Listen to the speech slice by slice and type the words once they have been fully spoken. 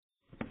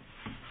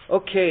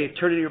Okay,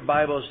 turn in your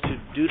Bibles to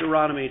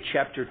Deuteronomy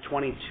chapter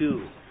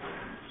 22.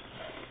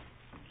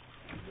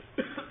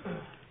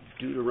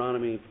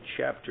 Deuteronomy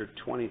chapter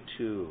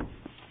 22.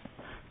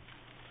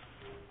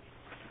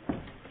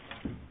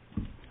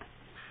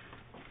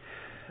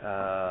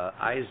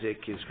 Isaac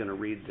is going to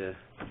read the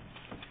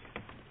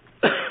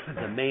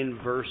main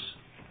verse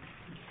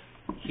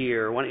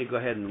here. Why don't you go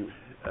ahead and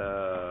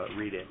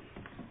read it?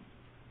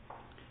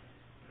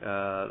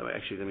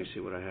 Actually, let me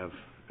see what I have.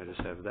 I just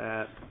have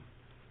that.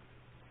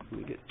 Let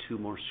me get two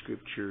more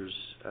scriptures.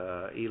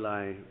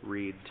 Eli,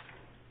 read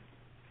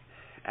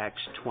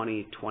Acts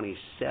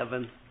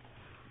 20:27,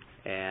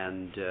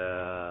 and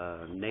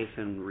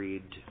Nathan,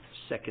 read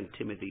 2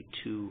 Timothy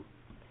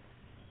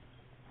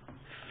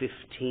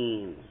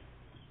 2:15.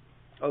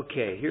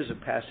 Okay, here's a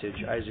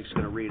passage Isaac's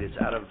going to read. It's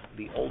out of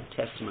the Old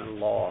Testament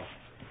law.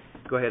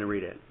 Go ahead and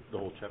read it. The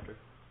whole chapter?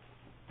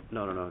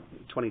 No.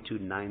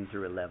 22:9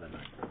 through 11.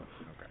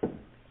 Okay.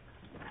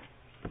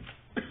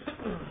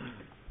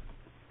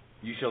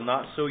 You shall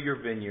not sow your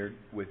vineyard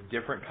with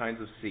different kinds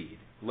of seed,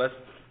 lest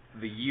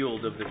the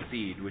yield of the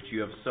seed which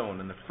you have sown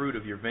and the fruit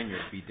of your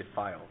vineyard be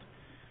defiled.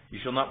 You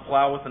shall not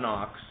plow with an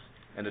ox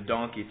and a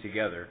donkey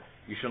together.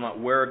 You shall not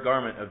wear a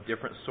garment of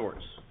different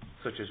sorts,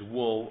 such as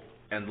wool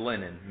and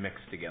linen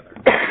mixed together.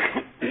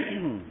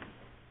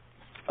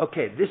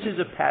 Okay, this is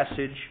a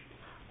passage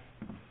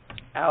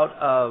out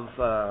of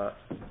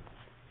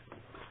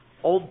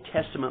Old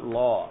Testament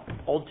law.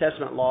 Old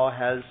Testament law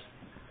has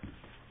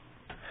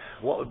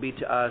what would be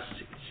to us,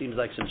 seems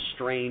like some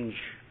strange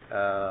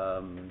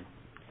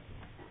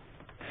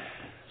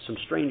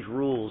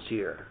rules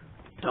here.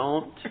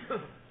 Don't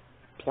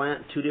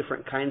plant two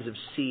different kinds of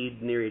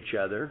seed near each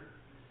other.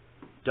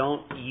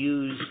 Don't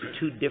use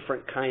two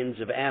different kinds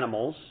of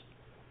animals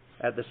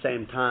at the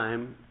same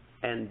time,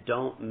 and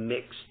don't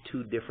mix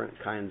two different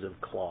kinds of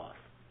cloth.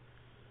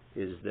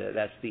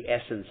 That's the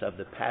essence of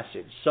the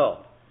passage.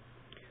 So,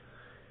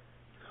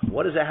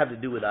 what does that have to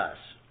do with us?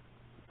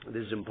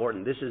 This is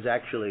important. This is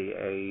actually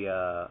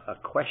a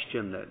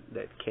question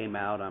that came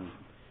out. I'm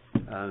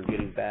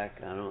getting back.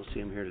 I don't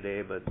see him here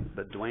today, but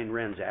Dwayne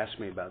Renz asked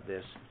me about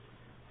this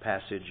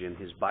passage in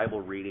his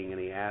Bible reading, and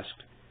he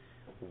asked,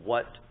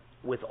 what,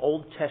 with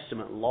Old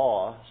Testament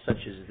law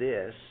such as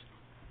this,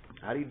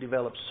 how do you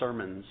develop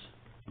sermons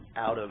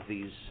out of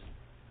these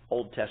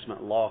Old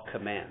Testament law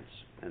commands?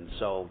 And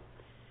so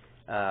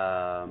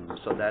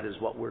that is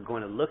what we're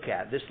going to look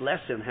at. This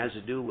lesson has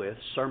to do with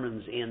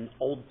sermons in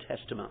Old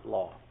Testament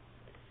law.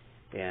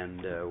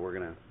 And we're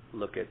going to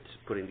look at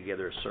putting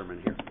together a sermon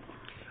here.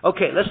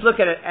 Okay, let's look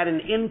at an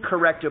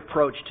incorrect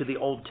approach to the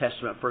Old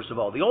Testament, first of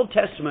all. The Old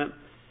Testament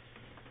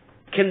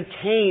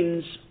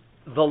contains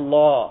the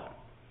law.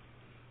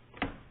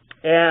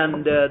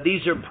 And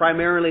these are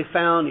primarily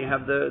found, you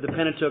have the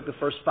Pentateuch, the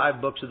first 5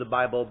 books of the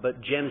Bible,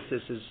 but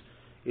Genesis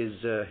is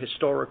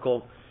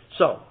historical.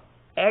 So,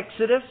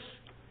 Exodus,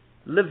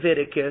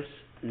 Leviticus,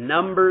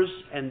 Numbers,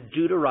 and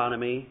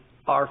Deuteronomy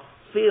are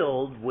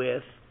filled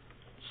with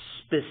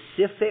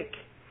specific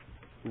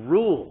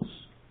rules,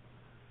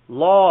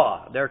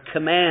 law, they're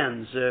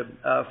commands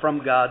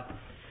from God.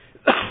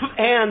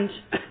 And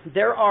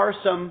there are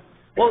some,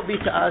 what would be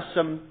to us,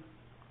 some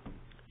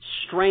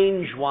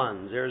strange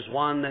ones. There's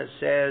one that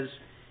says,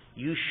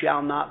 you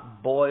shall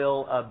not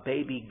boil a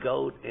baby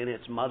goat in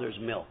its mother's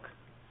milk.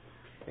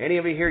 Any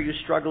of you here, you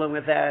struggling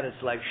with that?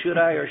 It's like, should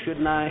I or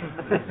shouldn't I?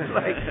 It's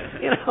like,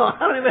 I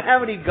don't even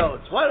have any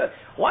goats.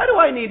 Why do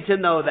I need to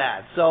know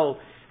that? So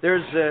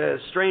there's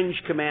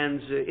strange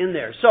commands in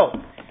there. So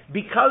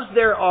because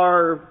there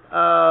are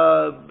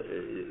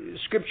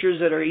scriptures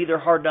that are either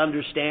hard to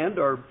understand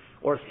or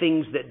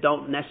things that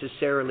don't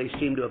necessarily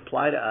seem to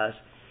apply to us,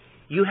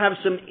 you have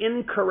some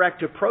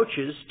incorrect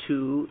approaches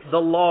to the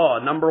law.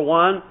 Number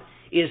one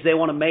is they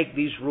want to make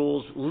these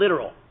rules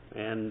literal.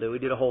 And we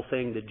did a whole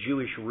thing, the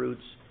Jewish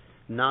roots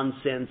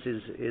nonsense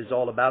is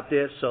all about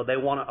this. So they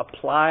want to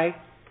apply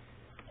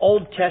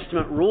Old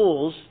Testament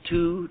rules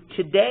to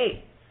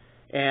today.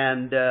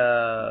 And,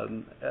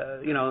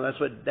 that's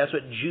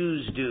what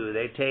Jews do.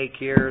 They take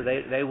here,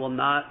 they will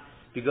not,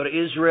 if you go to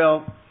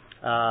Israel,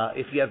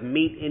 if you have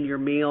meat in your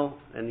meal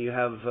and you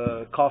have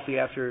coffee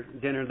after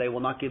dinner, they will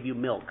not give you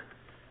milk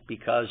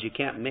because you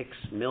can't mix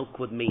milk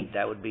with meat.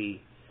 That would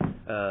be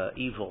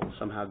evil.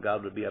 Somehow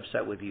God would be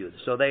upset with you.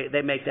 So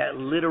they make that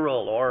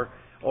literal, or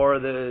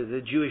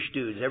the Jewish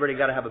dudes. Everybody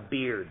got to have a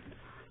beard.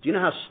 Do you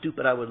know how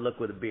stupid I would look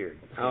with a beard?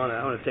 I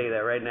want to tell you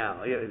that right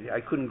now. I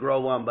couldn't grow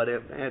one, but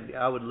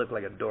I would look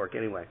like a dork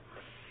anyway.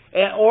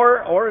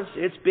 Or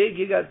it's big.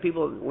 You got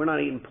people. We're not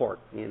eating pork.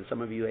 And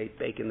some of you ate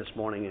bacon this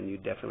morning, and you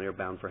definitely are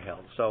bound for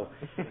hell. So,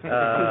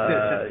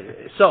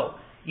 so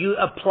you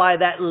apply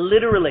that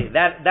literally.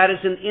 That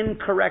is an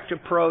incorrect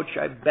approach.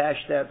 I've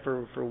bashed that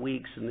for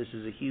weeks, and this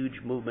is a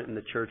huge movement in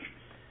the church.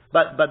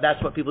 But that's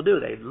what people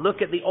do. They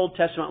look at the Old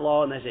Testament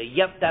law and they say,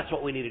 "Yep, that's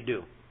what we need to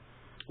do,"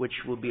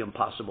 which will be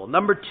impossible.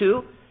 Number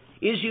two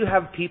is you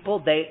have people,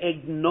 they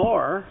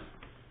ignore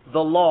the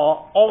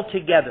law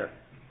altogether.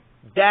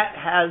 That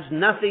has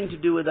nothing to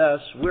do with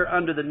us. We're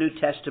under the New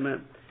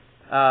Testament.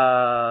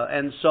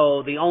 And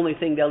so the only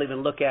thing they'll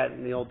even look at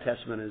in the Old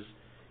Testament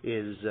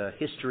is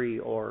history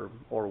or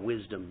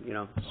wisdom.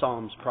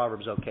 Psalms,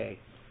 Proverbs, okay.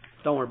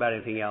 Don't worry about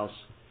anything else.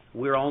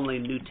 We're only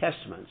New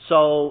Testament.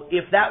 So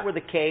if that were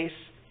the case,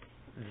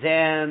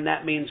 then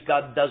that means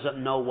God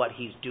doesn't know what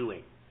He's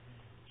doing.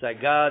 It's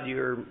like, God,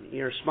 you're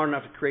smart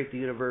enough to create the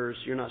universe.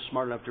 You're not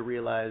smart enough to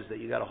realize that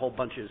you got a whole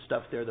bunch of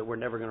stuff there that we're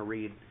never going to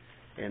read.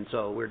 And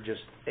so we're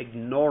just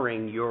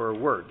ignoring your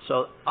word.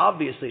 So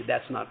obviously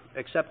that's not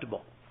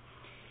acceptable.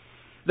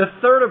 The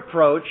third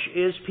approach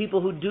is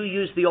people who do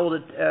use the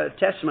Old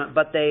Testament,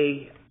 but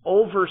they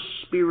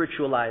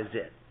over-spiritualize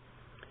it.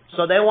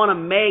 So they want to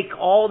make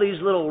all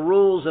these little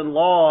rules and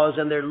laws,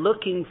 and they're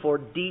looking for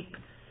deep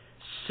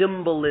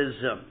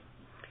symbolism.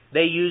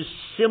 They use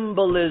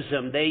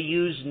symbolism. They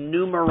use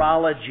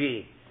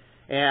numerology.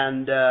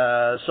 And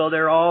so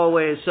they're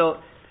always... So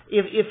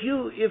if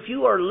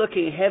you are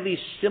looking heavy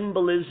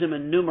symbolism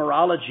and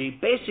numerology,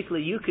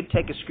 basically you could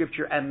take a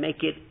scripture and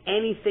make it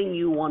anything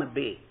you want to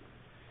be.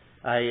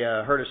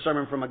 I heard a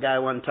sermon from a guy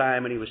one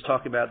time, and he was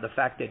talking about the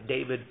fact that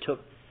David took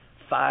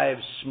 5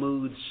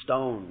 smooth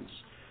stones.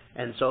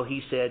 And so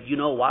he said, you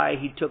know why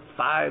he took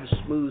 5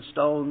 smooth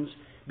stones?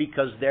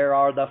 Because there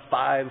are the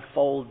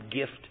 5-fold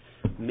gift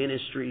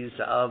ministries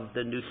of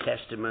the New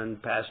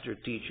Testament, pastor,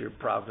 teacher,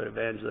 prophet,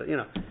 evangelist.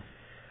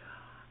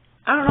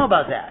 I don't know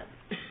about that.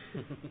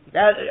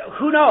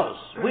 Who knows?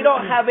 We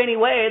don't have any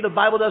way. The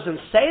Bible doesn't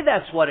say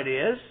that's what it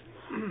is.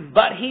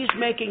 But he's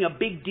making a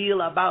big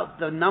deal about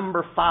the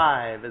number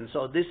 5. And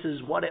so this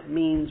is what it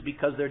means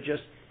because there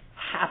just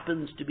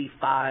happens to be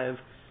 5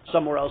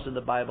 somewhere else in the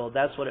Bible.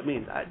 That's what it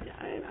means. I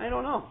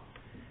don't know.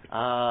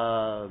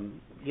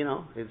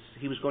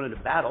 He was going into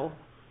battle.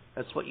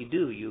 That's what you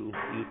do. You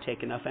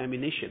take enough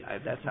ammunition.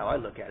 That's how I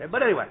look at it.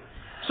 But anyway,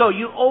 so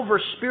you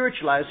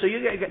over-spiritualize. So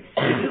if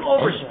you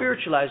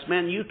over-spiritualize,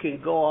 man, you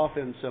can go off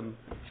in some...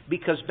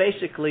 Because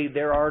basically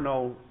there are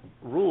no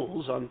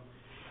rules on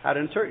how to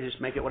interpret it.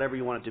 Just make it whatever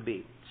you want it to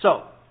be.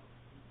 So,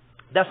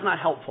 that's not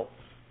helpful.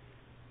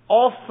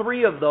 All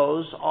 3 of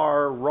those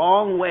are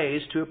wrong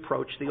ways to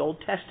approach the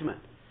Old Testament.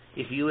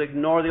 If you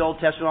ignore the Old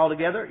Testament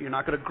altogether, you're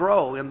not going to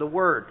grow in the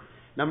Word.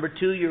 Number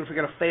 2, you're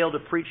going to fail to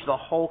preach the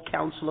whole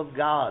counsel of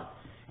God.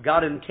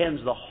 God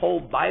intends the whole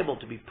Bible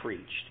to be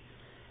preached.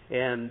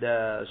 And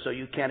so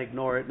you can't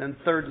ignore it. And then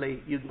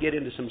thirdly, you can get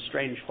into some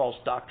strange false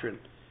doctrine.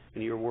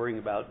 And you're worrying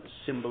about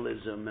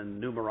symbolism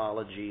and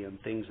numerology and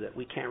things that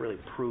we can't really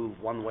prove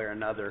one way or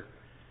another.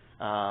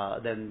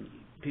 Then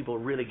people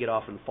really get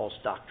off in false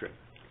doctrine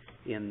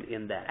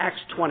in that. Acts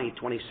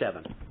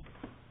 20:27.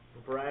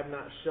 For I have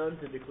not shunned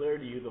to declare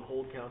to you the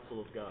whole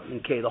counsel of God.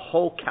 Okay, the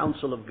whole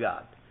counsel of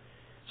God.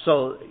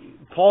 So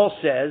Paul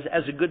says,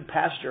 as a good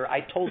pastor,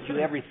 I told you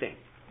everything.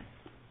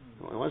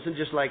 It wasn't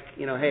just like,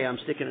 hey, I'm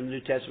sticking in the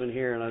New Testament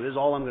here, and this is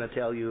all I'm going to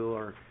tell you,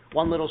 or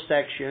one little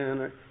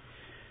section.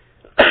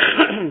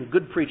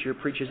 Good preacher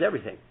preaches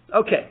everything.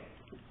 Okay,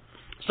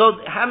 so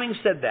having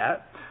said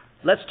that,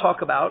 let's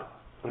talk about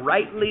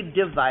rightly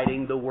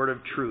dividing the word of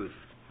truth.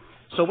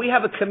 So we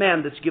have a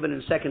command that's given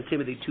in 2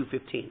 Timothy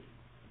 2:15.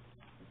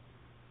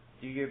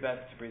 Do your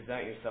best to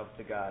present yourself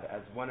to God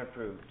as one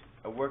approved,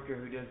 a worker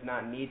who does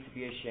not need to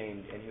be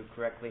ashamed and who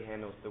correctly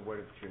handles the word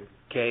of truth.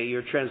 Okay,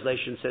 your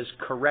translation says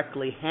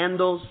correctly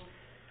handles.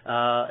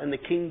 In the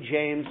King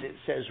James it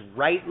says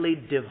rightly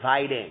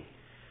dividing.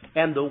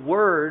 And the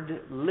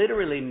word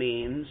literally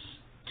means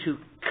to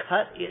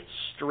cut it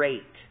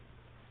straight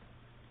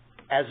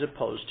as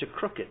opposed to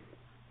crooked.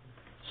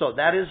 So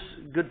that is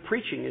good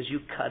preaching, is you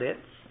cut it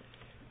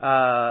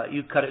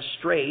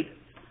straight.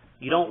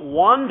 You don't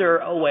wander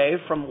away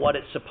from what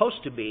it's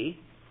supposed to be.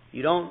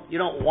 You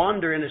don't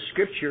wander in a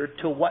scripture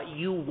to what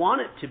you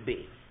want it to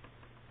be.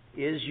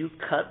 Is you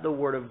cut the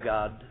Word of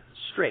God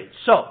straight.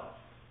 So,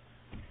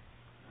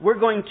 we're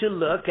going to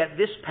look at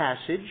this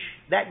passage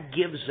that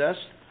gives us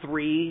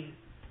 3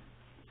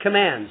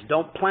 commands.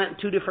 Don't plant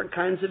 2 different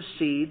kinds of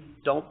seed.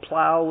 Don't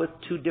plow with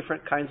 2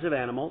 different kinds of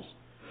animals.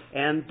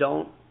 And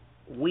don't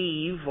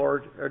weave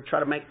or try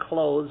to make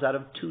clothes out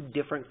of 2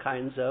 different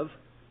kinds of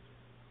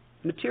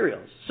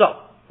materials. So,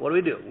 what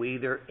do? We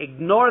either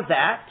ignore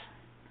that.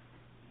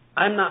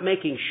 I'm not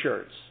making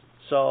shirts,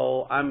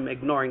 so I'm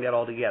ignoring that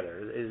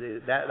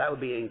altogether. That would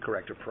be an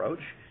incorrect approach.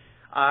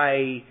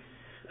 I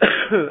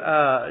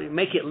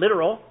make it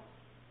literal.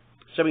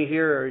 Some of you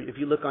here, if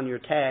you look on your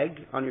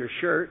tag, on your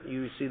shirt,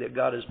 you see that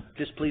God is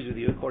displeased with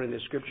you according to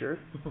Scripture.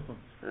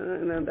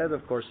 And that,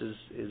 of course,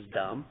 is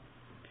dumb.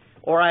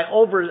 Or I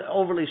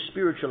overly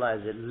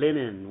spiritualize it,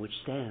 linen, which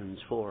stands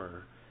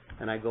for,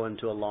 and I go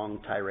into a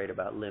long tirade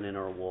about linen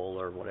or wool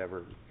or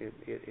whatever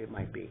it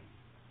might be.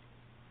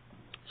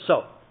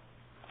 So,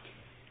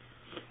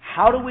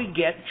 how do we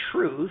get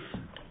truth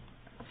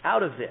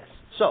out of this?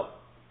 So,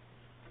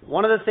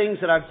 one of the things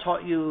that I've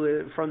taught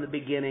you from the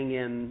beginning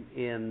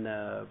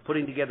in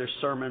putting together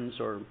sermons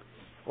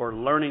or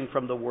learning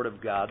from the Word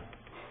of God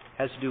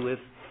has to do with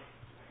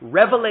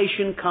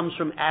revelation comes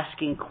from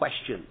asking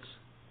questions.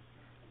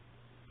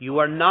 You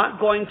are not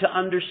going to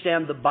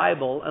understand the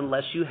Bible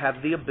unless you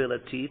have the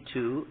ability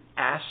to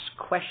ask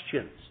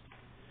questions.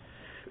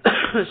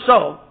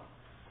 So,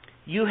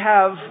 you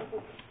have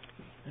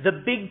the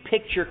big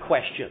picture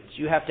questions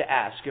you have to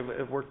ask.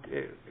 If we're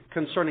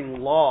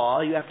concerning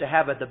law, you have to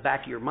have at the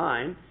back of your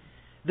mind.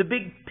 The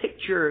big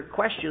picture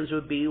questions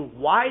would be,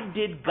 why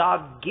did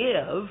God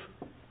give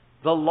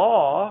the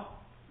law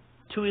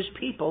to His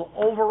people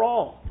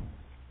overall?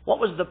 What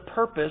was the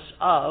purpose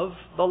of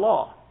the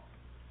law?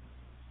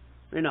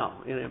 You know,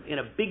 in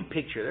a big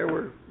picture,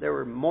 there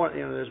were more.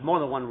 You know, there's more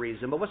than one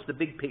reason. But what's the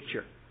big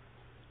picture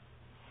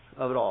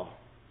of it all?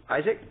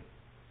 Isaac?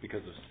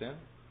 Because of sin.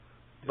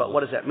 But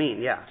what does that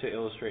mean? Yeah. To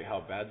illustrate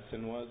how bad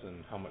sin was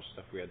and how much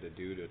stuff we had to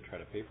do to try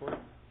to pay for it.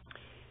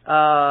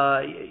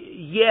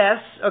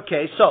 Yes.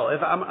 Okay. So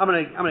if I'm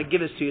gonna give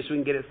this to you so we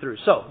can get it through.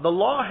 So the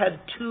law had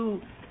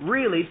two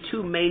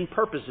main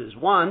purposes.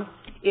 One,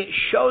 it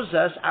shows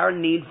us our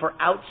need for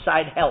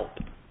outside help.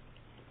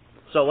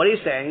 So what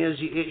he's saying is,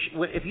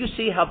 if you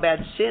see how bad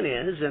sin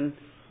is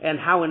and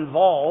how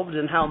involved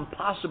and how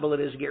impossible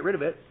it is to get rid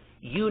of it,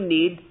 you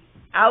need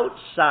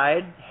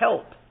outside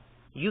help.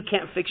 You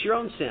can't fix your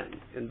own sin.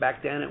 And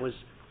back then it was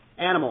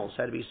animals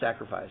had to be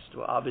sacrificed.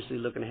 Well, obviously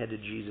looking ahead to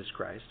Jesus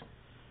Christ.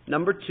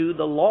 Number two,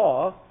 the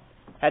law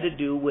had to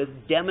do with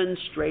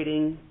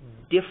demonstrating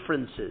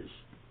differences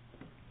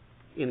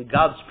in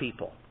God's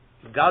people.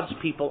 God's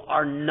people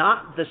are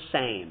not the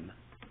same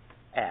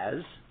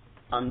as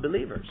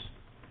unbelievers.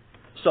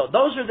 So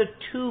those are the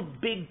two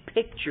big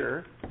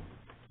picture.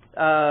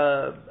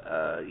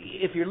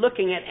 If you're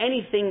looking at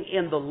anything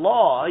in the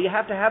law, you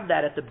have to have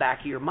that at the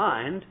back of your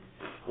mind.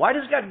 Why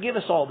does God give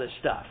us all this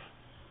stuff?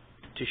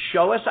 To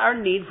show us our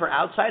need for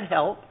outside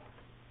help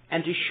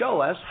and to show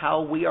us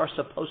how we are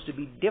supposed to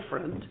be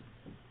different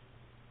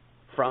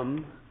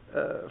from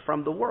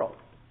the world.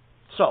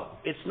 So,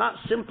 it's not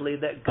simply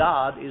that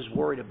God is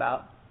worried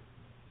about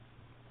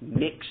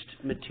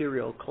mixed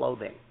material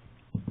clothing.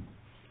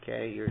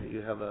 Okay,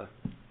 you have a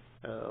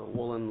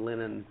woolen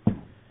linen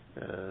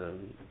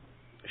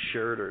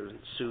shirt or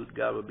suit,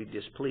 God would be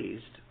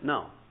displeased.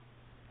 No.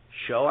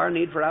 Show our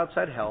need for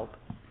outside help,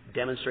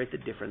 demonstrate the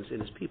difference in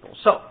His people.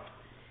 So,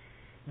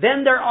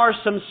 then there are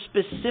some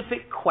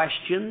specific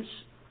questions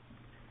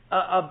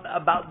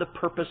about the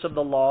purpose of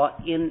the law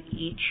in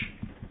each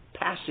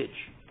passage.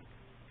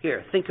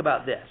 Here, think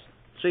about this.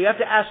 So you have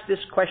to ask this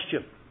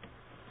question.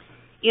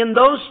 In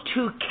those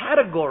two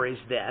categories,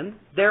 then,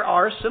 there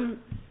are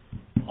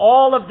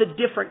all of the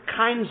different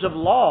kinds of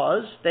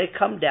laws, they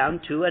come down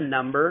to a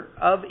number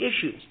of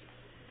issues.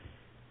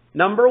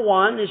 Number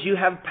one is you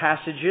have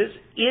passages.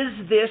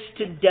 Is this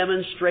to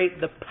demonstrate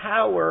the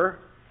power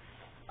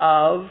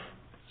of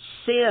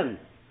sin?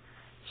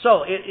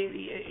 So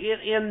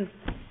in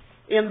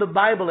the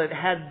Bible, it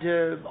had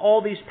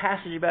all these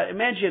passages about.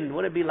 Imagine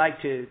what it'd be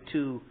like to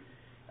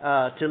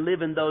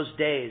live in those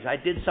days. I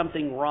did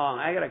something wrong.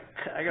 I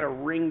gotta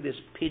wring this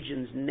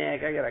pigeon's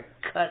neck. I gotta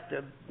cut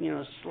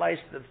slice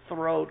the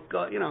throat.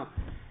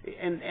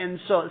 And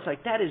so it's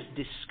like, that is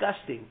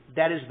disgusting.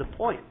 That is the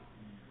point.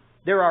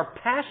 There are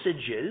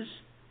passages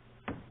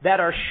that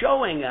are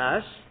showing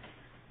us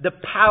the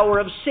power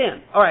of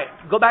sin. All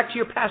right, go back to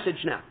your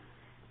passage now.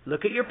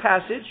 Look at your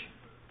passage.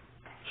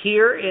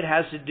 Here it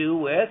has to do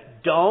with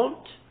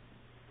don't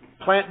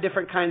plant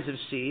different kinds of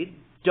seed.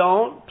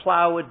 Don't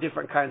plow with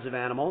different kinds of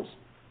animals.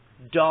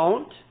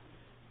 Don't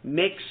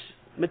mix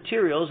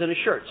materials in a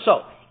shirt.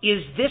 So,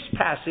 is this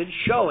passage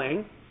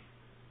showing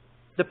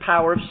the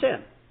power of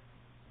sin?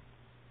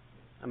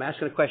 I'm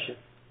asking a question.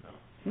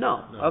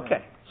 No.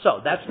 Okay. So,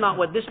 that's not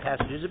what this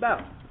passage is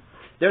about.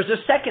 There's a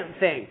second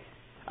thing,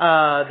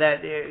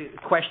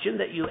 question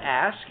that you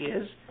ask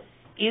is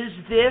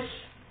this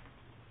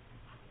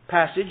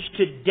passage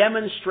to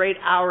demonstrate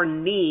our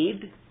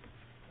need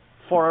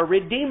for a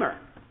Redeemer?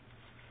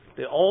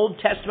 The Old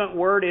Testament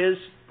word is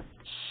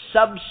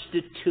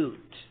substitute.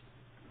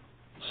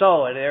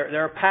 So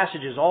there are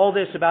passages, all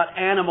this about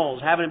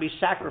animals having to be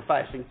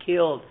sacrificed and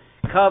killed,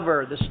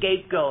 cover, the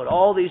scapegoat,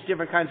 all these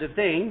different kinds of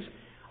things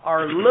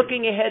are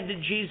looking ahead to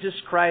Jesus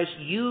Christ.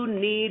 You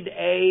need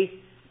a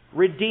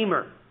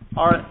Redeemer.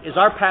 Is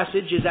our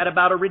passage, is that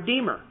about a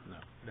Redeemer?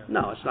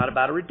 No, it's not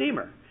about a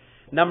Redeemer.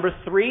 Number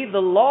three, the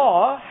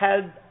law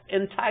had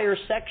entire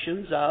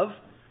sections of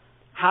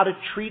how to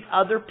treat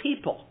other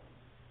people.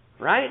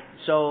 Right?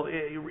 So,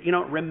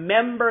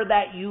 remember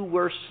that you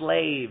were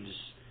slaves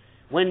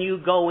when you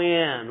go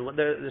in.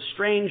 The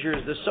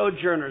strangers, the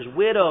sojourners,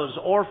 widows,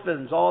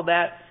 orphans, all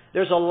that.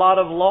 There's a lot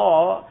of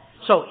law.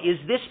 So, is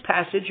this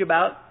passage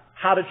about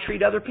how to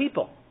treat other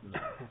people?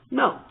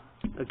 No.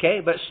 Okay?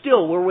 But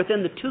still, we're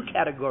within the two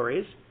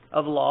categories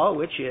of law,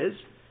 which is,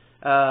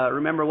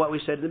 remember what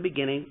we said in the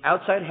beginning,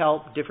 outside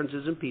help,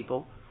 differences in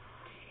people.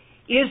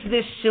 Is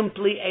this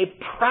simply a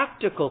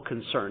practical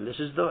concern? This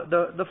is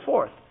the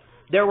fourth.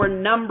 There were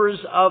numbers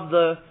of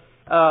the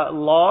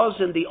laws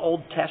in the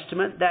Old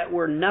Testament that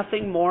were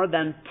nothing more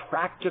than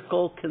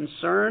practical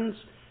concerns.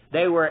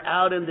 They were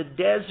out in the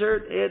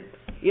desert.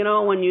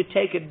 When you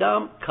take a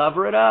dump,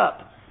 cover it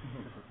up.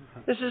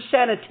 This is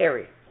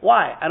sanitary.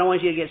 Why? I don't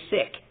want you to get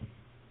sick.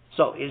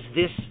 So is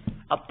this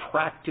a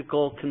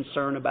practical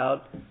concern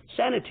about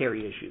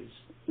sanitary issues?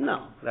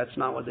 No, that's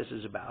not what this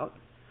is about.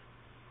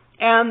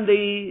 And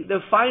the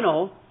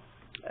final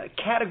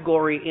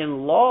category in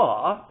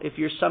law, if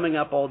you're summing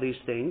up all these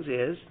things,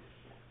 is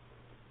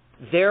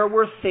there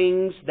were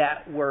things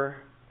that were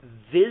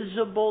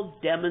visible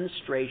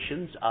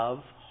demonstrations of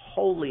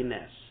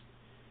holiness.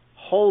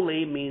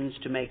 Holy means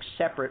to make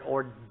separate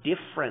or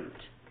different.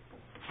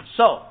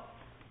 So,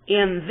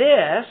 in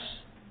this,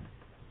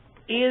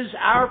 is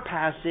our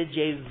passage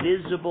a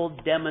visible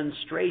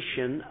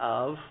demonstration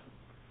of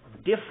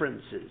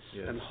differences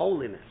and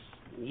holiness?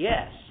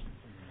 Yes.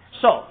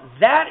 So,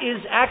 that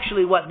is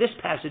actually what this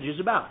passage is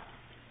about.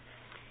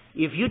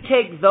 If you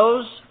take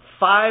those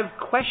 5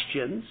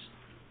 questions,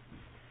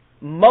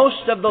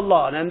 most of the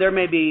law, and there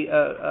may be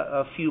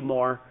a few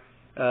more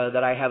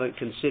that I haven't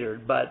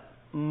considered, but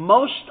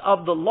most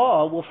of the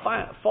law will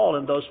fall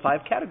in those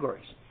 5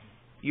 categories.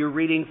 You're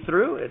reading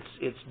through,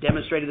 it's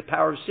demonstrating the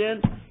power of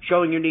sin,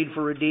 showing your need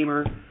for a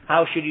Redeemer,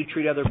 how should you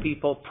treat other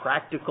people,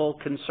 practical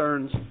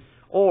concerns,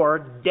 or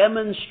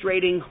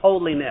demonstrating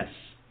holiness.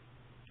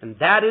 And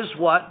that is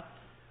what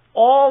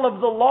all of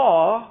the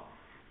law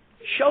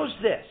shows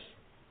this.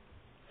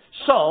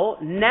 So,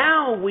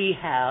 now we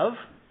have,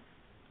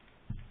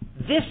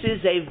 this is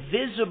a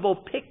visible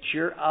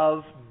picture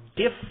of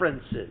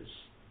differences.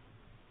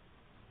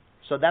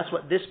 So that's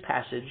what this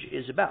passage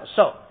is about.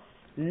 So,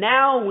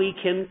 now we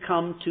can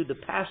come to the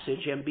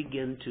passage and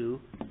begin to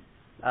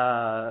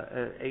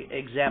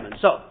examine.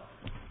 So,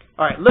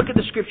 all right, look at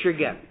the scripture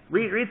again.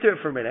 Read through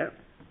it for a minute.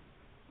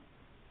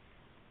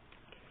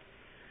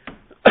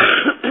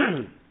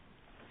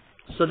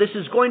 So this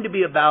is going to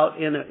be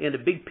about, in a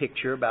big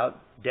picture, about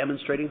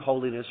demonstrating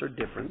holiness or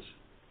difference.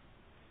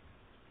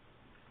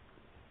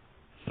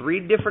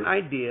 3 different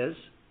ideas.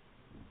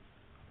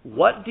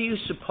 What do you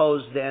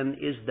suppose then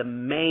is the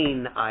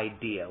main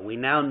idea? We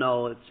now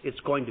know it's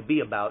going to be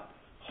about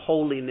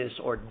holiness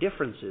or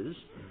differences.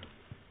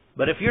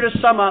 But if you're to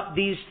sum up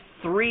these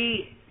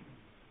 3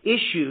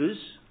 issues,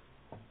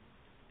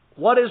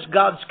 what is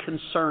God's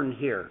concern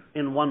here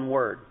in one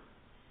word?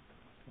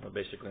 Well,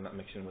 basically not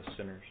mixing with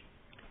sinners.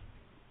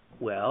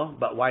 Well,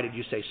 but why did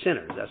you say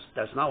sinners?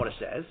 That's not what it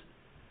says.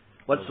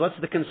 What's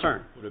the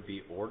concern? Would it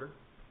be order?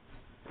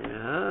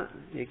 Yeah,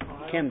 it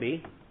can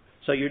be.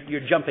 So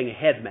you're jumping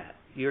ahead, Matt.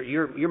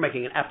 You're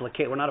making an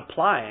application. We're not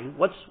applying.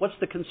 What's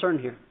the concern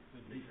here?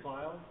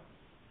 Defiled?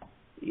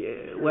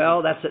 Yeah,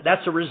 well,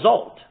 that's a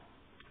result.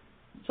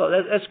 So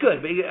that's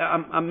good.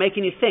 I'm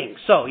making you think.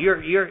 So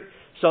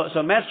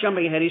so Matt's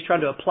jumping ahead. He's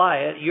trying to apply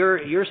it.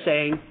 You're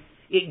saying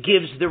it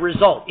gives the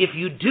result. If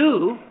you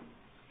do,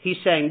 he's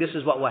saying this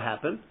is what will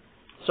happen.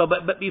 So,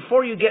 but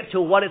before you get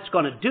to what it's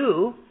going to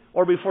do,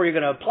 or before you're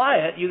going to apply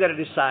it, you got to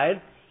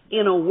decide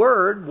in a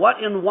word,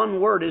 what in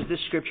one word is this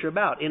scripture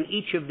about in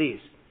each of these?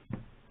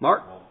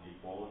 Mark?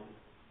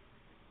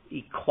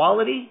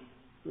 Equality?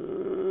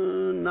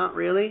 Not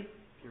really.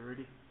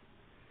 Purity?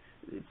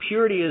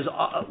 Purity is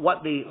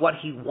what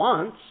he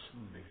wants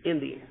in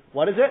the...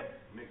 What is it?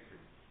 Mixture.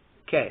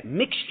 Okay,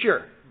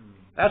 mixture.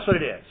 That's what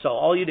it is. So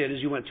all you did is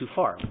you went too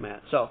far,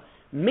 Matt. So,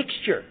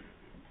 mixture.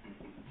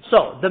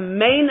 So, the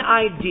main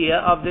idea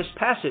of this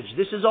passage,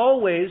 this is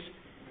always...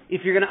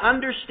 If you're going to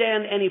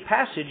understand any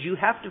passage, you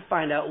have to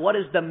find out what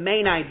is the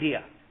main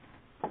idea.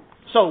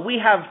 So we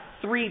have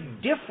 3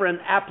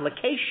 different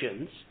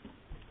applications,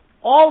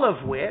 all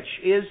of which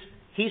is,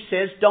 he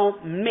says,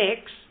 don't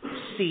mix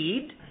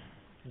seed,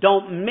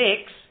 don't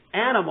mix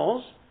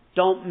animals,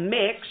 don't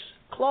mix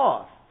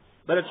cloth.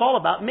 But it's all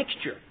about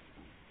mixture.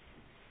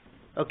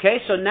 Okay,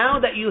 so now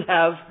that you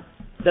have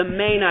the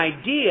main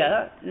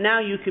idea,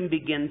 now you can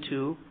begin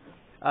to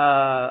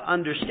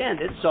understand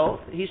it. So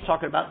he's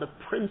talking about the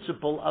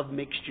principle of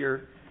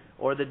mixture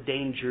or the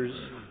dangers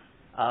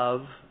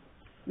of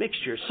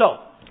mixture. So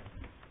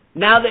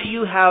now that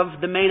you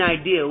have the main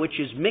idea, which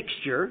is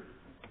mixture,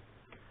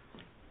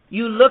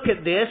 you look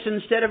at this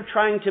instead of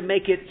trying to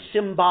make it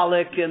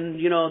symbolic and,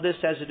 this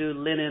has to do with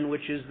linen,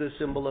 which is the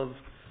symbol of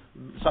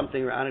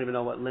something. I don't even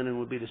know what linen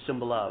would be the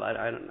symbol of.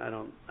 I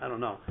don't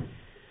know.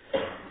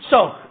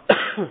 So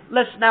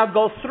let's now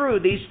go through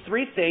these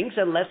 3 things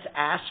and let's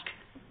ask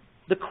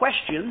the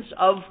questions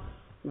of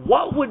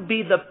what would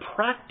be the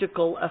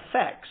practical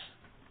effects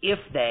if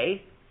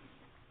they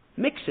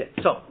mix it.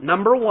 So,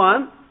 number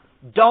 1,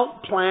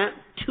 don't plant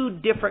 2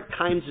 different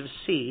kinds of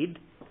seed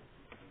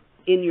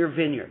in your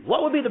vineyard.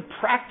 What would be the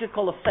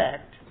practical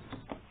effect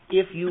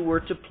if you were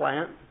to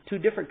plant 2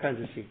 different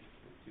kinds of seed?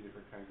 2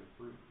 different kinds of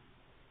fruit.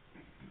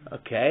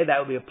 Okay, that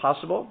would be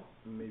possible.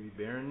 Maybe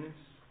barrenness.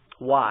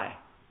 Why?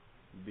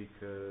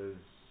 Because,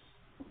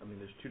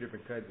 there's 2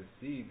 different kinds of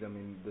seeds.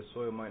 The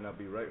soil might not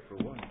be right for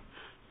one.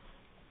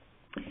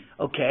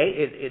 Okay,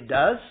 it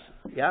does.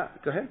 Yeah,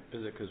 go ahead.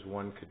 Is it because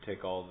one could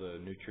take all the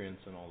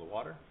nutrients and all the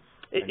water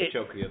and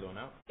choke the other one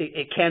out?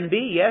 It can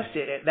be, yes.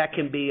 That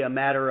can be a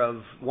matter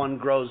of one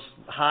grows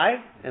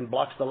high and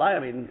blocks the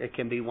light. It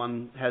can be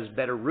one has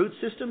better root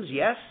systems.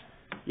 Yes.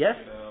 Yes.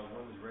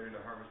 One is ready to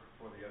harvest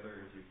before the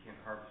other. If you can't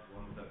harvest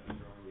one without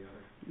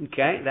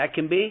Okay, that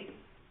can be,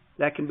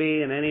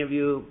 and any of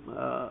you,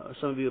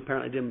 some of you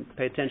apparently didn't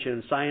pay attention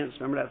in science.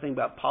 Remember that thing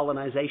about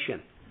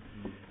pollinization?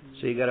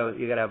 So you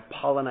gotta have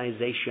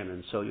pollinization,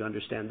 and so you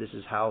understand this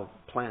is how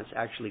plants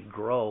actually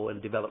grow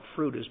and develop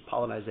fruit, is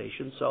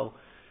pollinization. So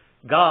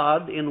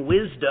God, in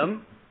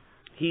wisdom,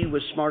 He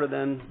was smarter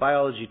than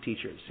biology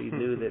teachers. He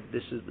knew that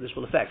this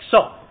will affect.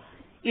 So,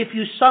 if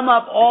you sum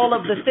up all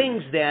of the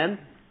things then,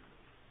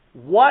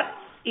 what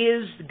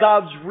is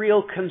God's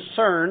real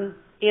concern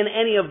in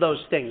any of those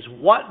things?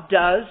 What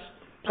does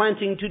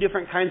planting two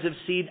different kinds of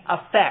seed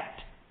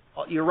affect?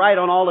 You're right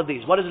on all of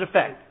these. What does it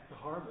affect? The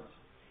harvest.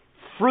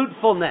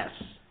 Fruitfulness.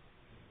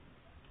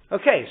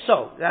 Okay,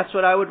 so that's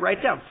what I would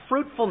write down.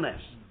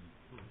 Fruitfulness.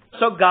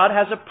 So God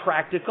has a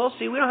practical.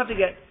 See,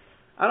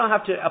 I don't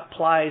have to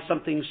apply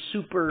something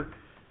super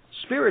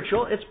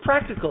spiritual. It's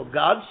practical.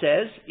 God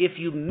says, if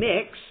you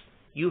mix,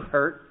 you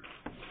hurt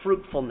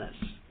fruitfulness.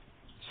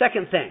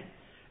 Second thing,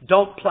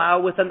 don't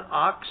plow with an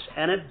ox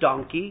and a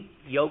donkey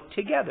yoked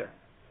together.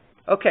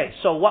 Okay,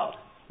 so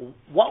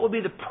what would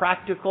be the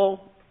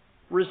practical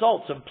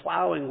results of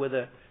plowing with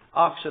an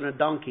ox and a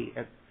donkey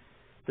at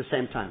the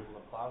same time?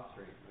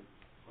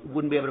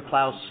 Wouldn't be able to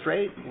plow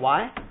straight.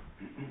 Why?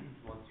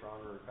 One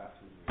stronger or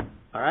faster.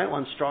 All right,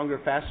 one stronger,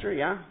 faster,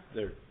 yeah.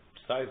 Their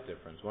size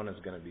difference. One is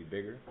going to be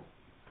bigger.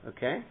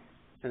 Okay.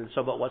 And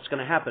so, but what's going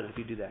to happen if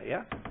you do that?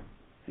 Yeah,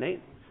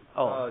 Nate.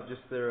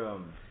 Just their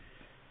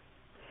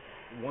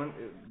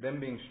them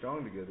being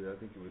strong together. I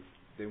think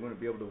they wouldn't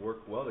be able to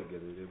work well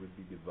together. They would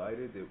be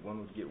divided. That one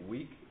would get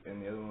weak,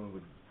 and the other one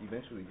would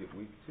eventually get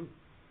weak too.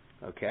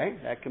 Okay,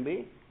 that can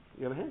be.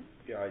 You have a hand?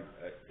 Yeah,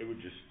 it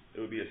would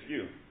be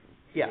askew.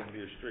 Yeah. It wouldn't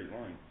be a straight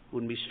line.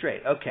 Wouldn't be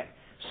straight. Okay.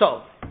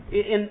 So,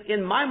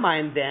 in my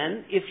mind,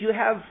 then, if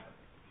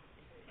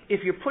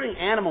you're putting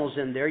animals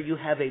in there, you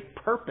have a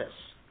purpose,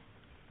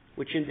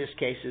 which in this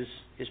case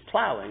is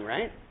plowing,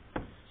 right?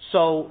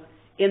 So,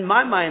 in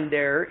my mind,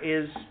 there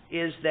is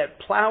that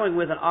plowing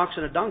with an ox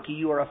and a donkey,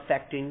 you are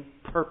affecting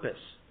purpose.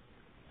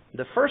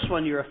 The first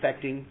one, you're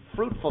affecting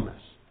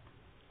fruitfulness.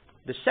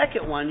 The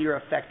second one, you're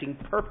affecting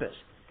purpose.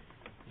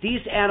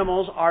 These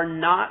animals are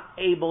not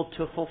able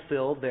to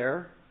fulfill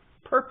their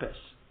purpose.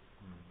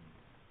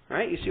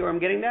 Right? You see where I'm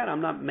getting that?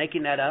 I'm not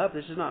making that up.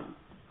 This is not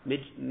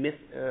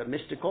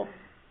mystical.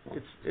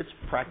 It's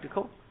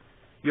practical.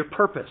 Your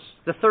purpose.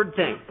 The third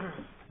thing,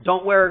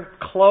 don't wear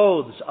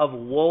clothes of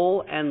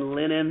wool and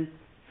linen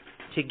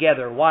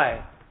together.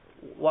 Why?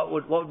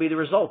 What would be the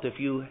result if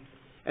you?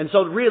 And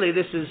so really,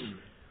 this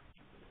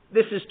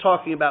is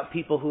talking about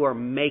people who are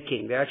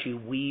making. They're actually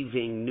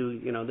weaving new.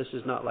 This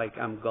is not like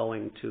I'm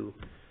going to,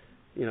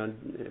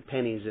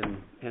 Penny's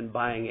and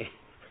buying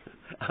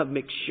a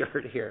mixed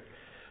shirt here.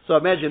 So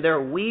imagine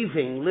they're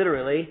weaving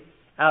literally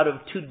out of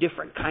two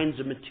different kinds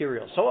of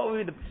materials. So what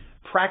would be the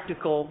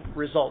practical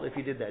result if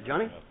you did that,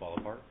 Johnny? Fall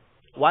apart.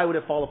 Why would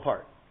it fall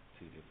apart?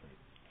 Two different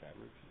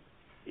fabrics.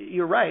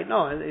 You're right.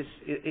 No,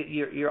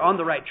 you're on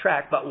the right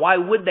track. But why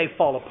would they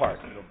fall apart?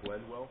 They don't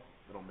blend well.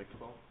 They don't mix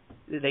well.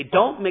 They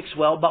don't mix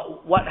well.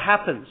 But what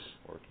happens?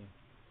 Working.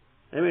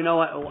 Anybody know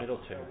what? It'll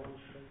tear.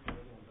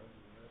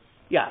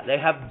 Yeah, they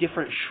have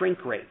different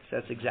shrink rates.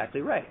 That's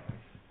exactly right.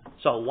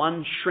 So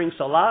one shrinks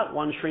a lot,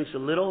 one shrinks a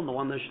little,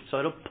 and so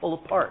it'll pull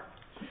apart.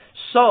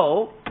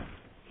 So,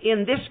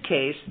 in this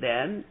case,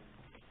 then,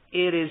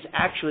 it is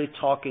actually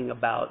talking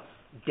about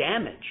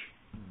damage.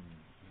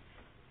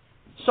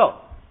 So,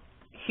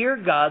 hear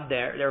God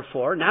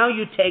therefore. Now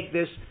you take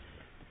this,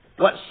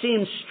 what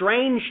seems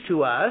strange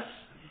to us,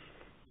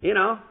 the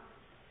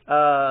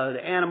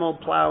animal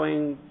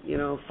plowing,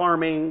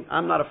 farming.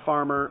 I'm not a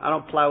farmer. I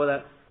don't plow with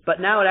that. But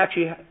now it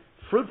actually,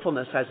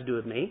 fruitfulness has to do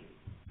with me.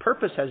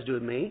 Purpose has to do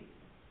with me.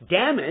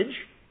 Damage,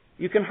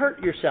 you can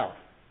hurt yourself.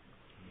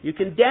 You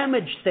can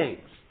damage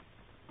things.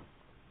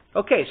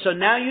 Okay, so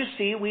now you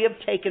see we have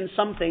taken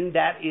something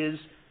that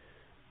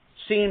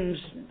seems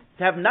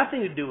to have nothing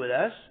to do with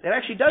us. It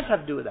actually does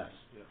have to do with us.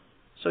 Yeah.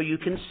 So you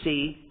can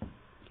see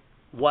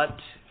what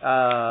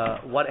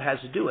it has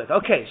to do with.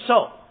 Okay,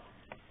 so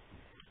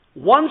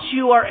once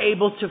you are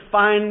able to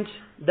find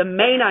the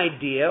main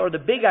idea or the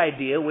big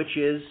idea, which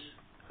is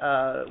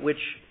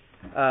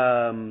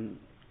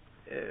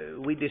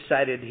we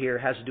decided here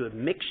has to do with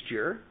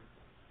mixture.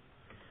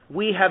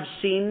 We have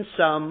seen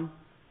some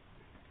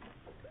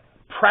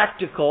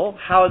practical,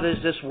 how does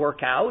this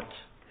work out?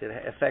 It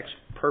affects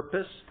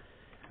purpose,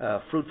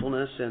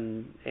 fruitfulness,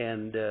 and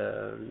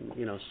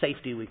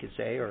safety, we could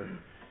say, or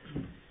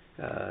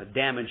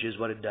damage is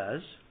what it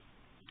does.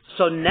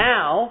 So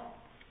now,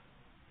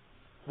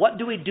 what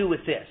do we do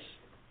with this?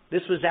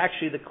 This was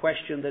actually the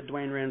question that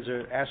Dwayne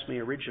Renzer asked me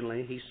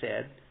originally. He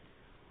said,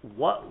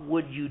 what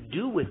would you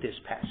do with this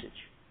passage?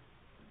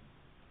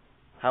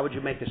 How would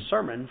you make a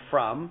sermon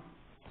from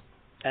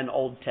an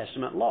Old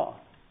Testament law?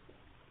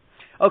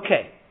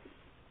 Okay.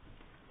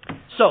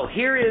 So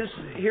here's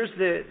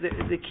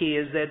the key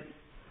is that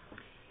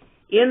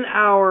in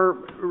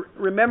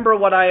remember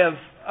what I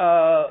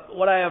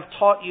have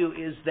taught you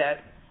is that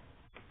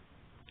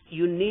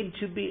you need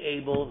to be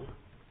able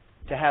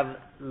to have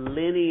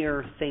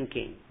linear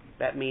thinking.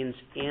 That means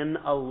in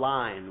a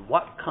line.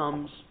 What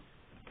comes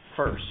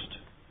first?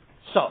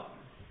 So,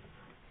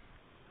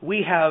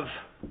 we have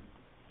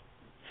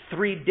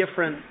 3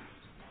 different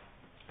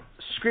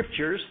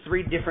scriptures,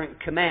 3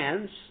 different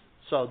commands.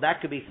 So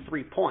that could be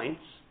 3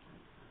 points.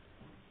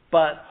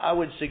 But I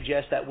would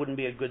suggest that wouldn't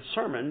be a good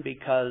sermon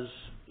because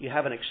you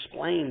haven't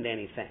explained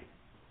anything.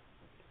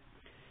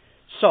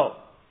 So,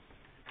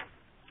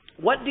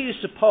 what do you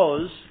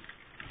suppose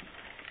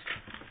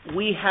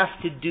we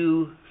have to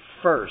do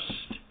first?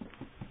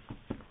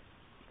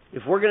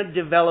 If we're going to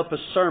develop a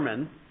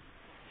sermon,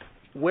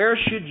 where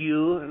should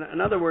you, in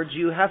other words,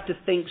 you have to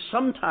think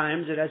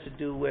sometimes it has to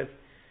do with,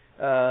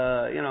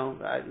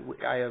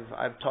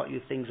 I've taught you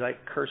things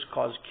like curse,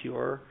 cause,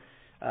 cure.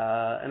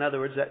 In other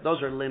words,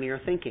 those are linear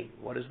thinking.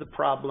 What is the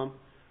problem?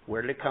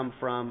 Where did it come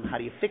from? How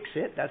do you fix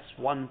it? That's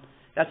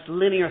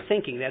linear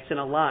thinking. That's in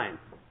a line.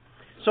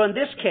 So in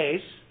this case,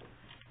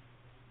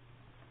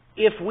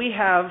 if we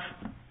have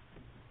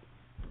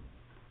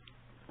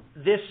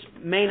this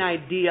main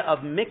idea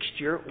of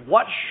mixture,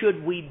 what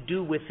should we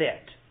do with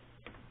it?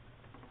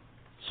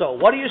 So,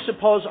 what do you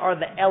suppose are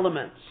the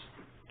elements?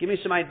 Give me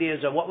some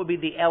ideas of what would be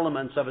the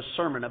elements of a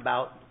sermon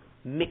about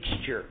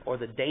mixture or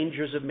the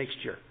dangers of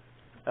mixture.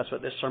 That's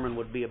what this sermon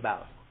would be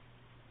about.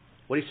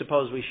 What do you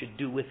suppose we should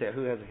do with it?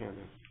 Who has a hand?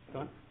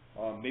 Go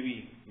on.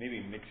 Maybe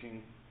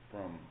mixing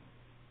from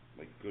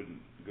like good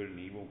and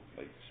evil,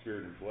 like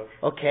spirit and flesh.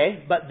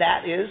 Okay, but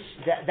that's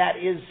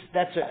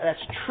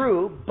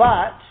true,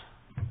 but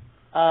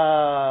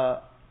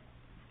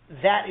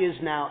that is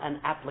now an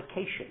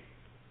application.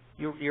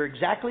 You're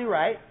exactly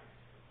right,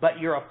 but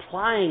you're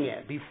applying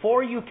it.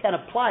 Before you can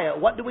apply it,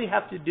 what do we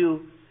have to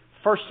do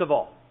first of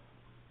all?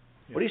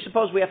 What do you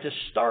suppose we have to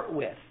start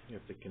with? You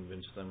have to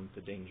convince them of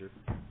the danger.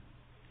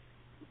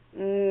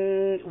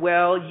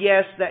 Well,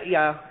 yes,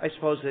 I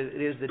suppose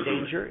it is the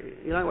danger.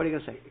 What are you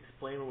going to say?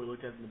 Explain what we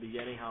looked at in the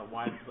beginning, how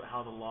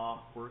the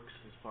law works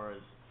as far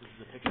as this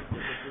is a picture of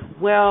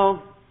differences.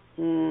 Well,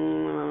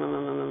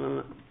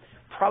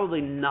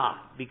 probably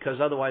not, because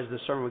otherwise the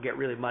sermon would get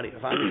really muddy.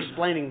 If I'm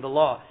explaining the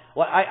law,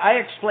 well, I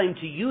explain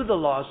to you the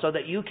law so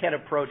that you can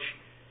approach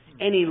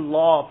any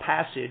law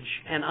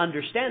passage and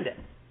understand it.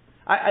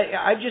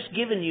 I've just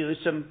given you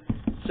some.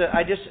 So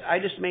I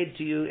just made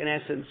to you, in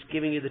essence,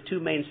 giving you the 2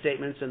 main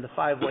statements and the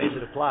 5 ways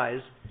it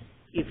applies.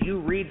 If you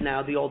read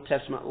now the Old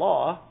Testament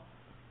law,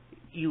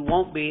 you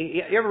won't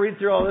be. You ever read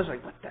through all this?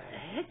 Like, what the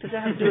heck does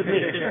that have to do with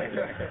me?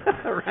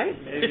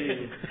 Right?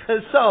 Maybe.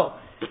 So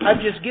I've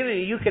just given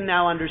you. You can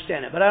now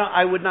understand it, but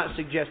I would not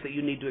suggest that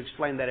you need to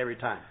explain that every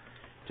time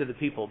to the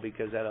people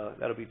because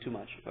that'll be too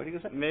much. What are you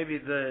gonna say? Maybe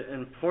the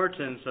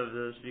importance of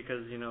this,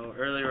 because earlier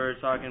we were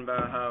talking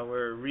about how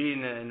we're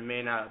reading it and it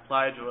may not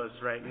apply to us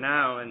right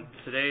now in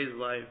today's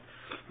life,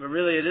 but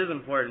really it is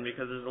important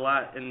because there's a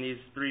lot in these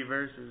 3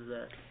 verses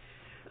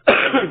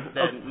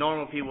that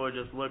normal people would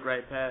just look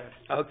right past.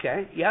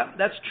 Okay, yeah,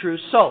 that's true.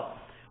 So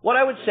what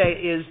I would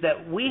say is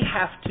that we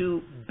have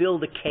to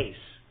build a case.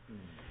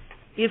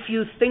 If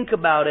you think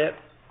about it,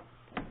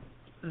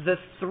 the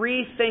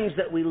 3 things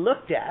that we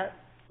looked at,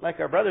 like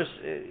our brothers,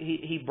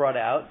 he brought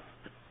out,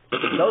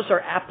 those are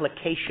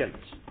applications.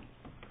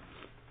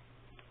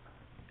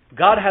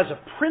 God has a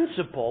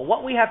principle.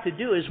 What we have to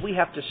do is we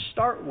have to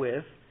start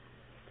with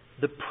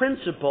the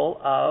principle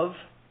of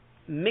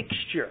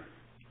mixture.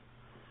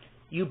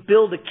 You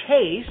build a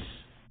case.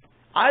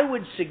 I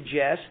would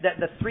suggest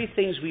that the 3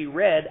 things we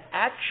read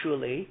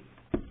actually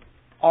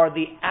are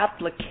the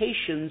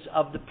applications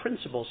of the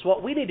principle. So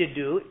what we need to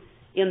do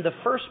in the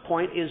first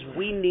point is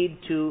we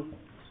need to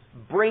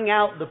bring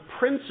out the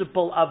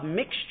principle of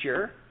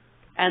mixture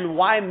and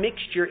why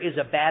mixture is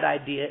a bad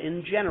idea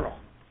in general.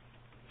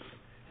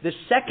 The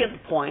second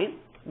point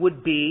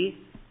would be,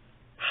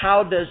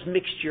 how does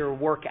mixture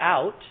work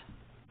out?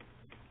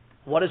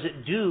 What does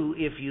it do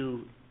if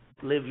you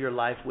live your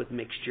life with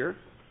mixture?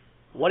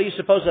 What do you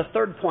suppose the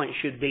third point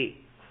should be?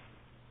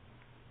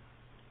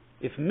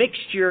 If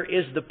mixture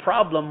is the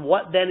problem,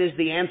 what then is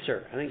the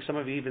answer? I think some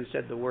of you even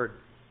said the word.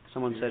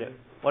 Someone said it.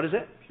 What is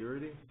it?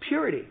 Purity.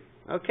 Purity.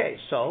 Okay,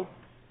 so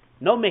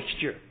no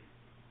mixture.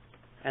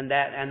 And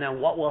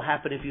then what will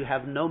happen if you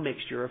have no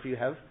mixture or if you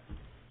have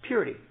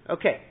purity?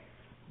 Okay.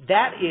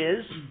 That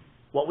is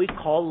what we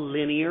call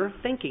linear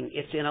thinking.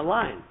 It's in a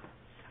line.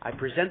 I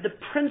present the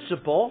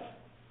principle.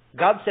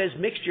 God says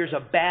mixture is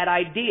a bad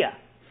idea.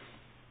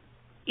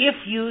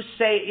 If you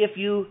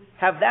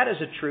have that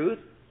as a truth,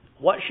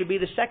 what should be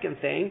the second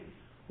thing?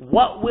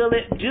 What will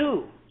it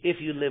do if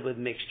you live with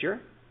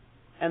mixture?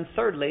 And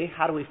thirdly,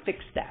 how do we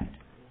fix that?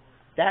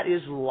 That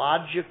is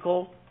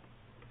logical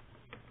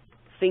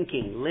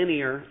thinking,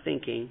 linear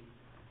thinking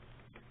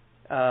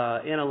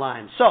in a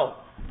line. So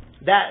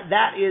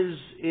that is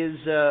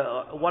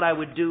what I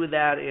would do with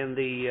that in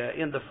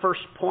the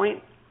first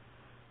point.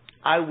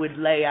 I would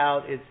lay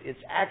out. It's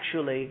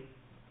actually,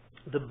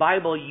 the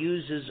Bible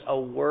uses a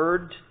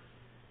word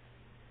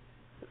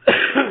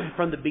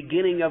from the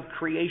beginning of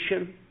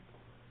creation.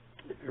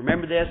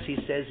 Remember this? He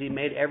says He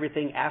made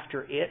everything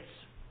after its.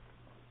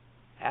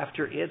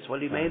 after its, what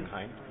did he made?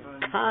 Kind.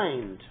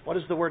 Kind. What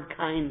does the word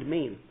kind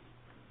mean?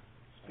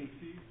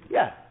 Species.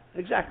 Yeah,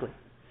 exactly.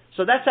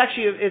 So that's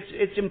actually,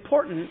 it's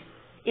important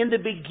in the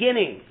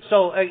beginning.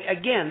 So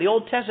again, the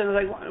Old Testament is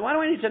like, why do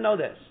I need to know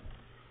this?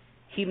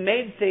 He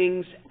made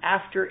things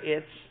after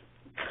its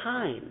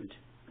kind.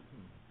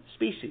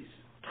 Species.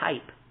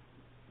 Type.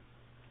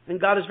 And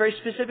God is very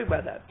specific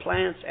about that.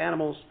 Plants,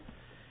 animals,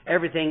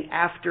 everything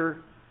after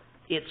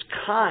its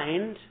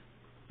kind,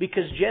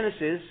 because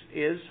Genesis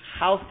is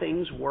how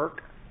things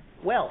work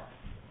well.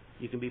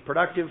 You can be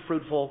productive,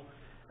 fruitful,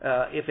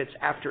 if it's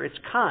after its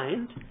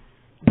kind.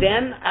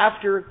 Then,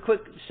 after quick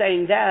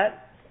saying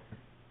that,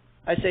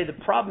 I say the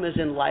problem is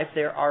in life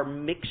there are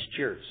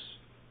mixtures.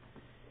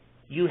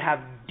 You have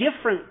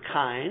different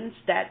kinds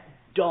that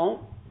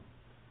don't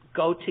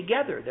go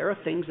together. There are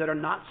things that are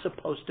not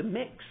supposed to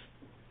mix.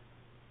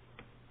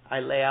 I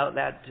lay out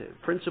that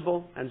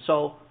principle, and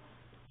so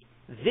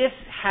this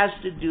has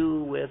to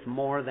do with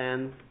more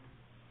than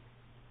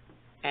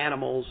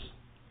animals,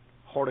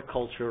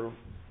 horticulture,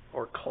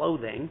 or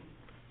clothing.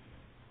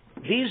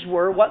 These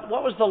were, what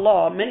was the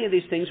law? Many of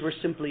these things were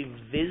simply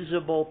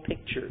visible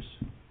pictures.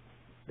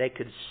 They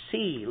could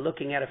see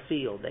looking at a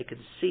field. They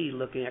could see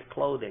looking at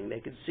clothing.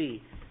 They could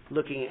see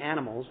looking at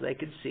animals. They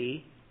could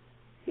see,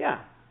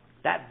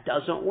 that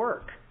doesn't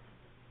work.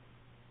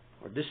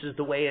 Or this is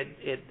the way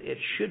it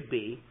should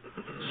be.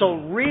 So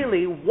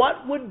really,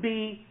 what would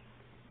be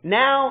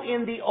now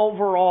in the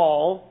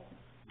overall,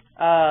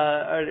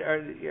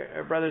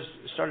 our brothers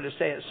started to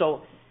say it,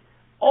 so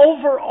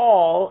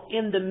overall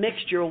in the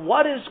mixture,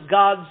 what is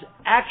God's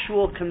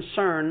actual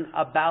concern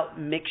about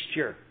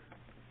mixture?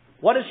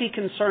 What is He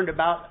concerned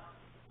about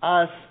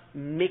us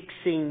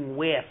mixing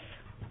with?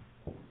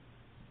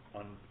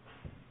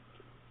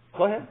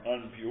 Go ahead.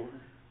 Unpure.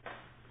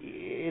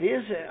 It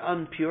is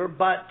unpure,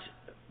 but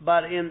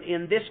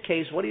in this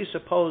case, what do you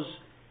suppose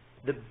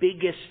the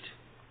biggest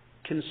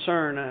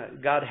concern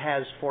God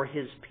has for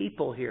His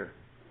people here?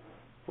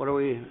 What are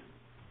we?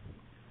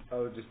 I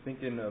was just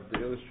thinking of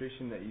the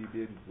illustration that you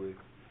did with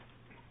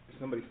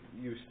somebody.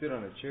 You stood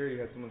on a chair.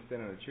 You had someone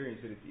stand on a chair, and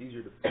you said it's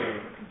easier to pull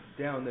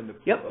down than to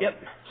pull up.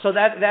 Yep. So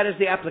that is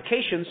the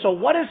application. So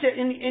what is it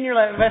in your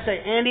life? If I say,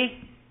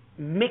 Andy,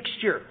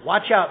 mixture.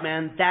 Watch out,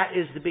 man. That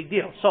is the big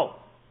deal. So.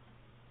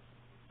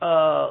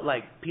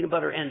 Like peanut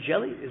butter and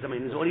jelly? What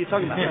are you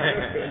talking about?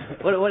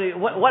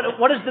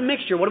 What is the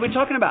mixture? What are we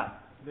talking about?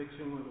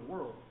 Mixing with the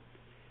world.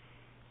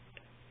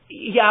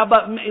 Yeah,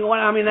 but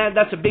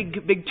that's a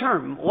big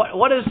term.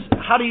 What is?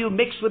 How do you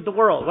mix with the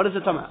world? What is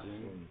it talking about?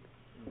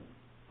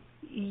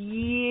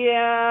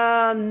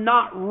 Yeah,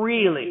 not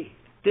really.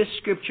 This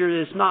scripture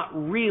is not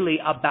really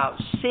about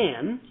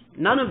sin.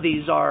 None of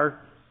these are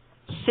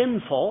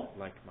sinful.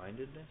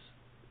 Like-mindedness?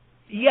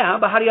 Yeah,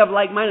 but how do you have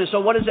like-mindedness?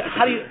 So what is it?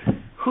 How do you?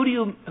 Who do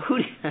you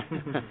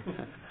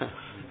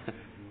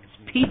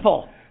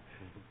people.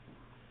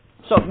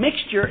 So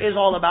mixture is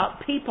all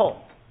about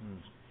people.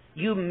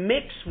 You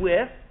mix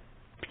with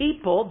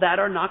people that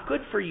are not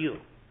good for you.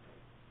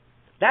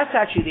 That's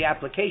actually the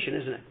application,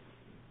 isn't it?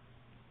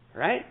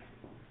 Right?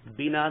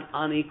 Be not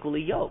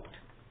unequally yoked.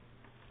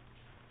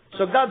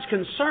 So God's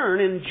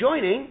concern in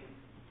joining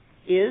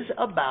is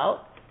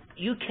about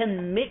you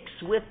can mix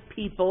with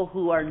people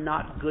who are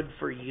not good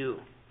for you.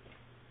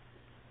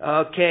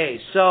 Okay,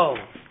 so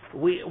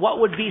what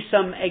would be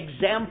some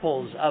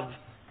examples of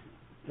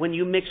when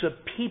you mix with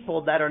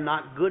people that are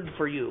not good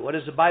for you? What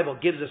does the Bible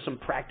gives us some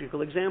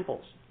practical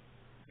examples?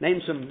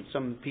 Name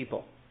some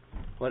people.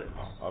 What?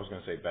 I was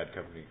going to say bad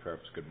company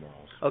corrupts good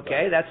morals.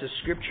 Okay, that's a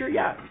scripture,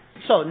 yeah.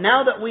 So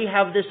now that we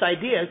have this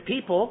idea,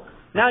 people,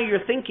 now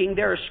you're thinking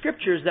there are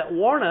scriptures that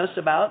warn us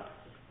about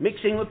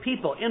mixing with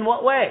people. In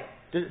what way?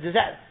 Does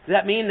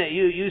that mean that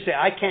you say,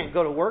 I can't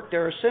go to work?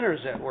 There are sinners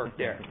that work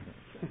there.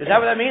 Is that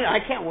what that means? I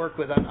can't work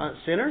with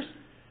sinners,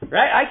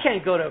 right? I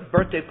can't go to a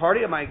birthday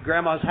party at my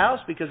grandma's house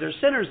because there's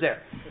sinners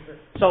there.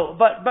 So,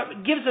 but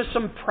it gives us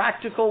some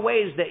practical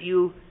ways that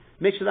you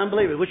mix with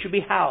unbelievers, which would be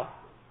how?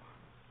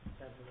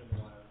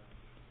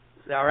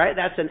 All right,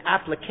 that's an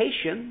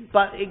application,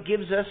 but it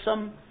gives us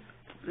some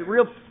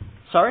real.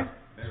 Sorry?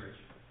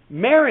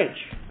 Marriage.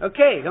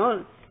 Okay,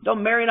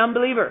 don't marry an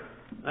unbeliever.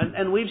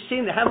 And we've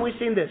seen that. Haven't we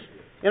seen this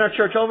in our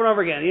church over and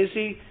over again? You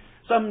see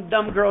some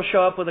dumb girl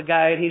show up with a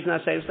guy and he's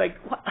not saved. It's like,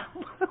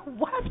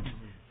 what?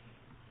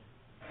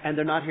 And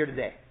they're not here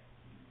today.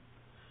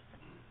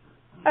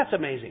 That's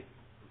amazing.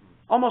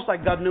 Almost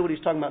like God knew what He's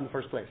talking about in the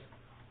first place.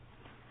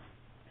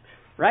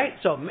 Right?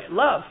 So,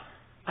 love.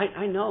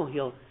 I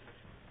know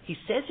He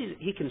says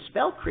he can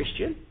spell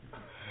Christian.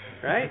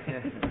 Right?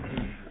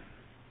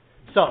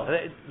 So,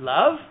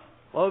 love.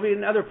 What would be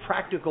another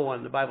practical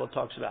one the Bible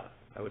talks about?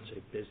 I would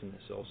say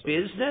business also.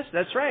 Business?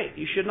 That's right.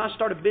 You should not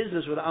start a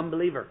business with an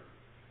unbeliever.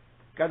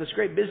 Got this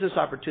great business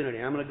opportunity.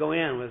 I'm going to go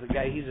in with a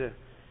guy. He's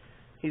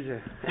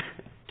a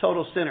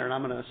total sinner, and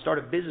I'm going to start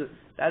a business.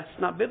 That's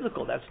not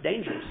biblical. That's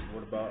dangerous.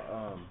 What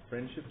about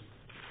friendships?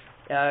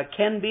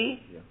 Can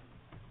be.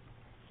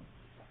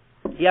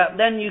 Yeah.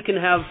 Then you can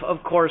have,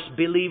 of course,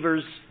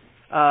 believers.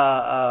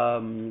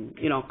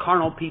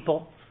 Carnal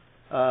people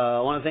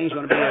One of the things, you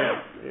want to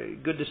be a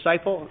good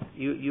disciple,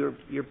 you're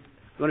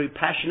going to be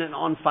passionate and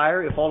on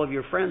fire. If all of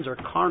your friends are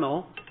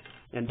carnal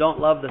and don't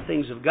love the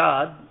things of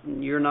God,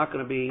 you're not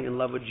going to be in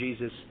love with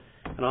Jesus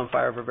and on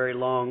fire for very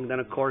long. Then,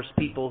 of course,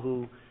 people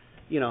who,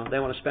 they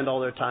want to spend all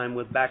their time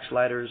with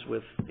backsliders,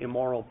 with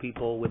immoral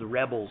people, with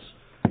rebels,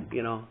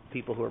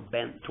 people who are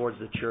bent towards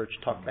the church,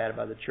 talk bad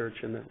about the church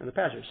and the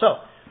pastor.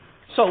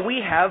 So we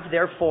have,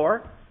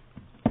 therefore,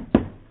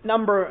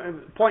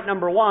 point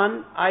number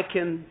one, I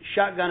can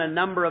shotgun a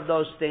number of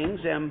those things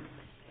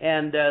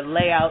and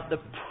lay out the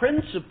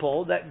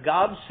principle that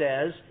God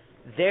says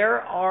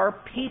there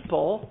are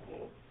people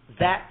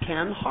that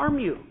can harm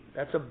you.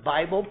 That's a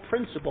Bible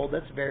principle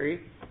that's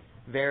very,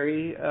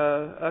 very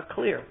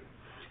clear.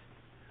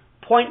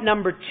 Point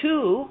number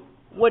two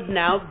would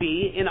now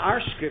be, in our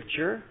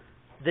Scripture,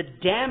 the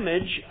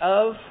damage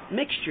of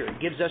mixture. It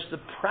gives us the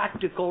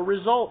practical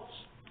results.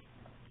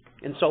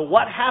 And so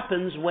what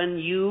happens when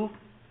you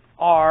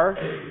are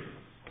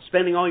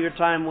spending all your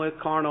time with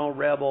carnal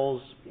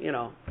rebels,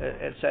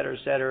 et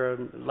cetera,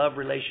 love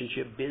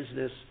relationship,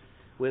 business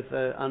with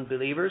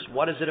unbelievers?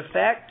 What does it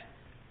affect?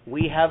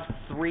 We have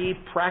three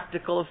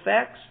practical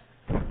effects.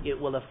 It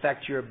will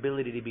affect your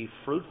ability to be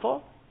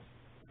fruitful.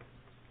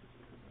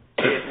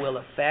 It will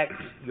affect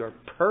your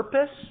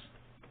purpose.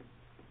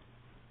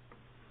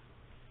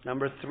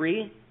 Number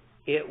three,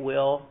 it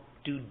will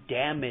do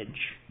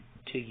damage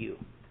to you.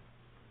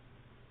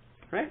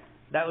 Right?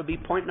 That would be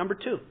point number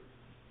two.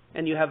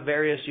 And you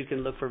can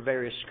look for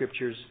various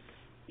scriptures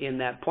in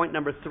that. Point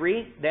number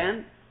three,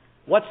 then,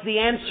 what's the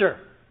answer?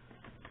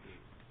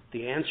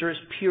 The answer is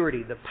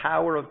purity, the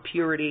power of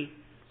purity.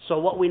 So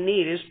what we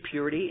need is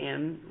purity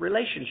in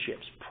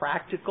relationships.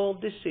 Practical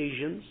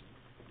decisions.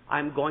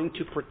 I'm going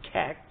to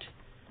protect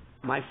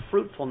my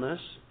fruitfulness,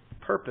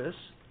 purpose,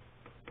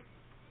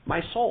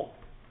 my soul.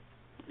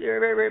 Very,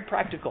 very, very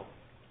practical.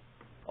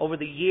 Over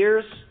the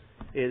years,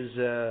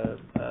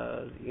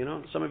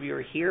 some of you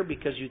are here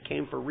because you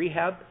came for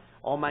rehab.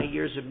 All my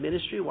years of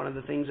ministry, one of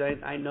the things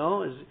I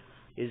know is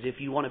if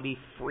you want to be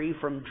free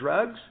from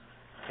drugs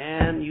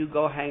and you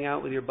go hang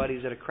out with your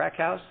buddies at a crack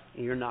house,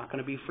 you're not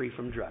going to be free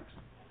from drugs.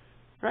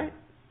 Right?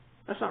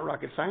 That's not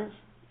rocket science.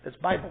 That's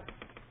Bible.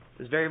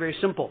 It's very, very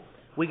simple.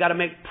 We got to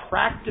make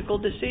practical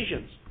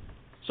decisions.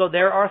 So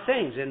there are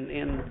things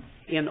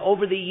in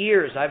over the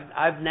years.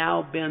 I have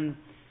now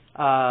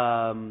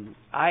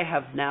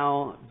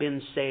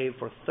been saved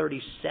for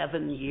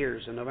 37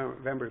 years. In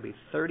November it'll be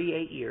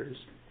 38 years.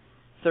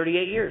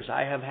 38 years.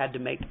 I have had to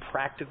make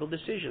practical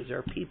decisions. There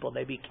are people,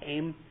 they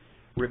became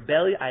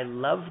rebellious. I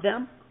love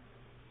them.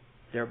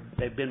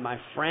 They've been my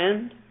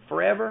friend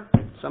forever.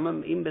 Some of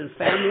them even been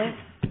family.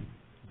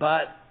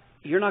 But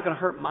you're not going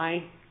to hurt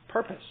my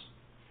purpose.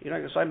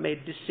 So I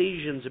made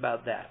decisions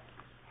about that.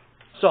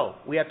 So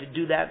we have to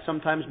do that.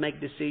 Sometimes make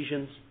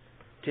decisions.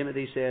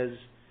 Timothy says,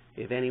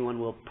 if anyone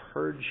will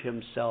purge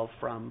himself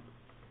from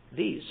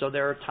these. So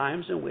there are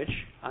times in which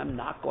I'm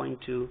going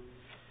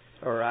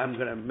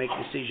to make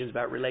decisions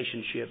about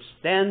relationships.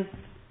 Then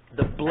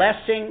the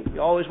blessing,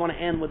 you always want to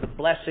end with the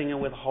blessing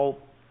and with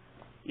hope.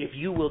 If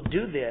you will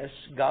do this,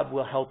 God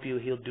will help you.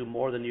 He'll do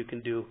more than you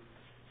can do.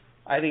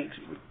 I think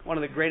one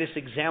of the greatest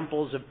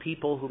examples of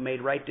people who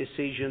made right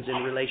decisions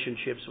in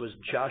relationships was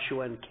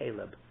Joshua and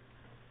Caleb.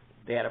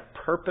 They had a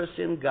purpose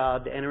in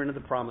God to enter into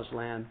the promised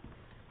land.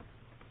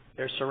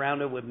 They're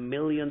surrounded with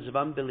millions of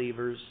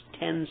unbelievers,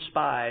 10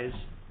 spies,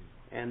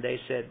 and they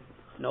said,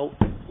 nope,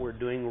 we're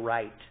doing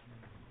right.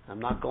 I'm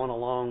not going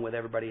along with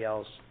everybody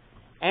else.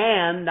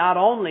 And not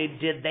only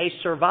did they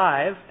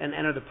survive and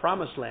enter the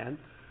promised land,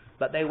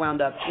 but they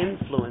wound up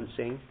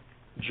influencing.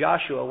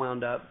 Joshua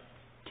wound up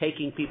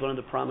taking people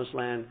into the promised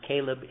land.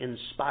 Caleb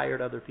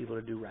inspired other people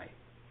to do right.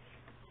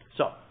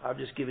 So I've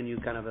just given you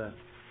kind of a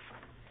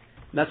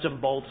nuts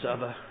and bolts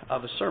of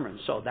a sermon.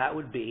 So that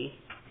would be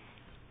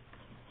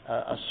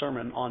a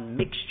sermon on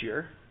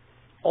mixture,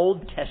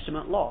 Old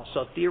Testament law.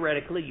 So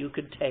theoretically, you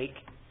could take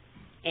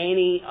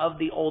any of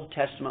the Old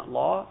Testament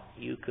law,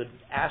 you could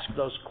ask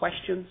those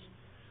questions,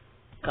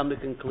 come to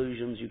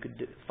conclusions, you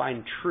could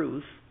find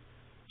truth.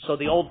 So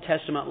the Old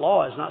Testament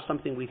law is not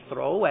something we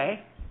throw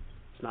away.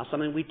 It's not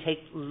something we take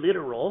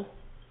literal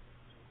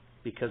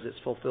because it's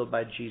fulfilled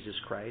by Jesus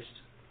Christ.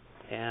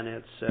 And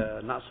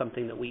it's not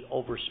something that we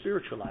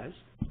over-spiritualize,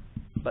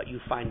 but you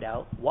find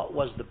out what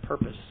was the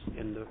purpose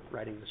in the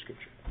writing of the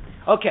Scripture.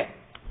 Okay,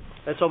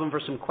 let's open for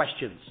some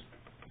questions.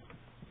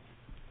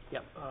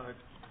 Yep.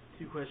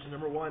 Two questions.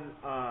 Number one,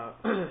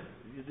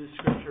 this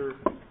Scripture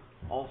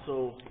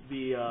also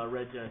be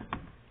read to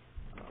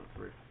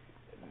for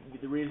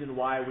the reason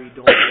why we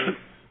don't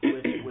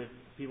live with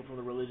people from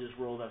the religious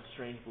world that have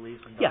strange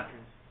beliefs and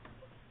doctrines.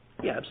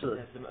 Yeah,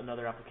 absolutely. That's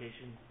another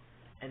application.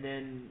 And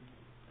then,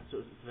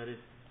 that is,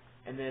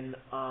 and then,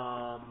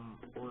 what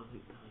was the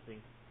other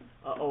thing?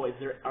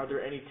 Are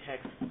there any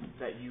texts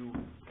that you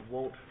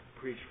won't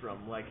preach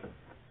from? Like,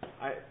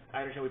 I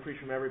understand we preach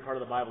from every part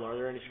of the Bible. Are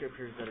there any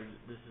scriptures that are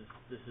this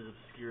is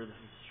obscure, this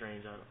is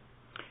strange?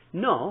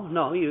 No.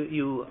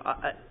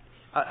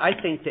 I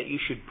think that you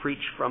should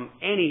preach from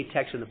any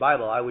text in the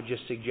Bible. I would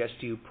just suggest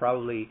to you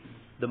probably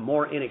the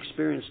more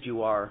inexperienced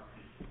you are,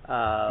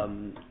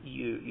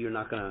 you're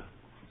not going to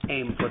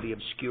aim for the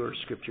obscure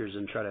scriptures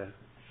and try to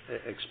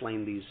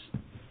explain these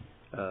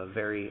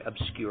very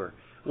obscure.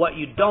 What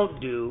you don't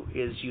do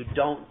is you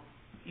don't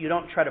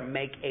try to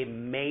make a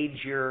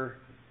major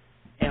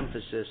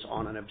emphasis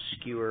on an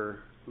obscure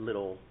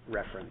little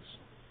reference.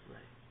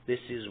 This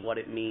is what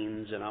it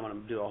means, and I'm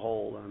going to do a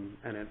whole,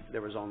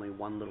 there was only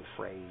one little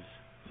phrase.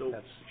 So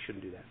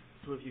shouldn't do that.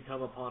 So if you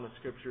come upon a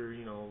scripture,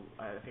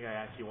 I think I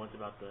asked you once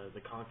about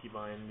the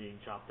concubine being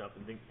chopped up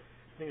and things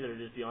that are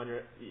just beyond your,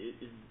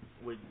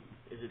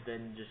 is it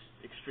then just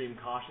extreme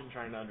caution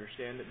trying to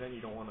understand it? Then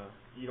you don't want to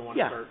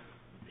start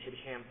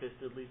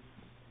ham-fistedly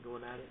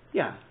going at it.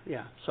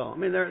 Yeah. So I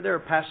mean, there are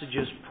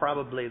passages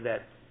probably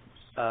that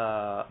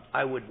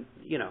I would,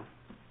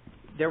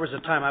 there was a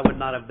time I would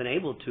not have been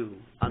able to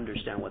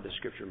understand what the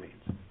scripture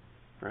means,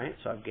 right?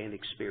 So I've gained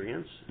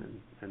experience,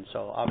 and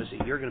so obviously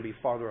you're going to be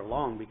farther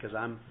along because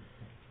I'm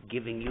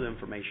giving you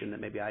information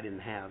that maybe I didn't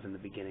have in the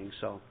beginning.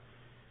 So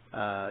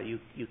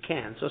you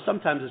can. So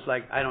sometimes it's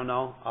like, I don't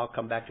know, I'll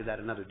come back to that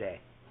another day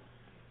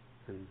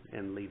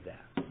and leave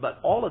that. But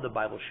all of the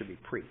Bible should be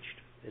preached.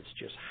 It's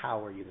just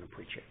how are you going to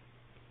preach it?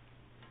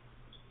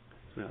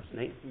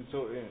 Nate? And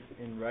so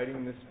in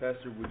writing this,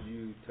 Pastor, would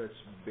you touch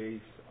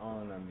base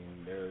on,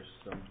 there's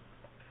some,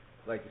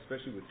 like,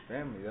 especially with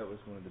family, that was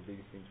one of the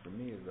biggest things for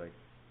me, is like,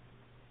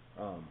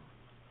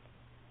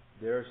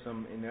 there are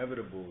some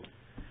inevitable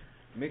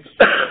mixtures,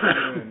 you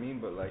know what I mean?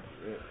 But like,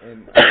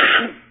 and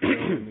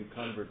new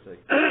converts, like,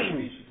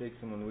 maybe you should take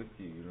someone with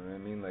you, you know what I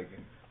mean? Like,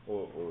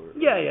 or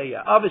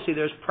Yeah. Obviously,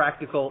 there's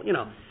practical,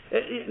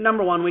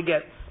 number one, we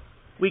get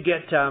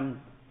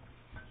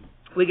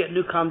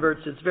new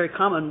converts. It's very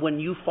common when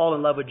you fall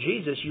in love with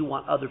Jesus, you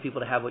want other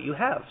people to have what you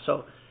have.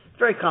 So it's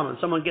very common.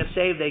 Someone gets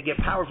saved, they get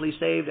powerfully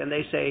saved, and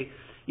they say,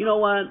 you know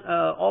what,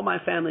 all my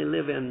family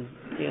live in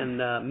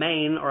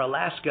Maine or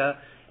Alaska,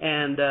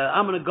 and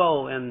I'm going to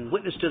go and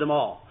witness to them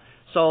all.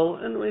 So,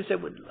 and we say,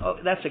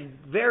 that's a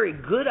very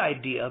good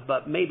idea,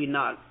 but maybe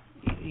not.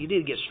 You need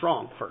to get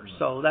strong first.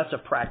 So that's a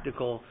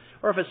practical.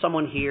 Or if it's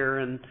someone here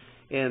and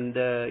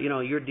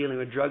you're dealing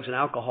with drugs and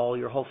alcohol,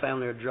 your whole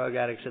family are drug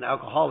addicts and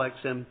alcoholics,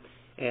 and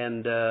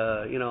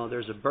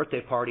there's a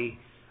birthday party,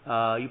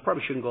 you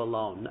probably shouldn't go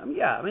alone.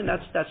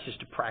 That's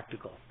just a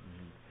practical.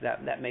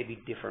 That may be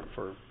different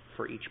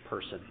for each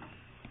person.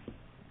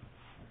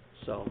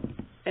 So,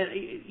 and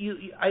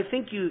I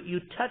think you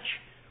touch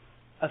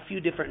a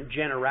few different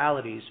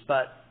generalities,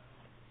 but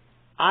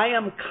I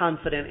am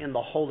confident in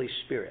the Holy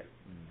Spirit.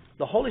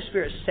 The Holy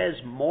Spirit says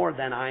more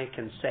than I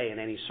can say in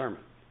any sermon.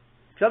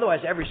 Because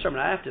otherwise, every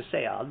sermon I have to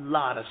say a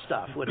lot of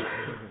stuff, wouldn't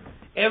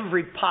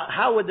it?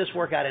 How would this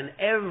work out in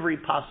every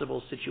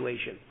possible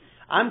situation?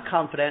 I'm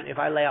confident if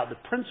I lay out the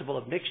principle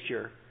of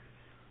mixture,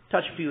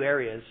 touch a few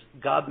areas,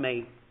 God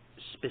may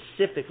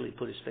specifically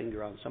put His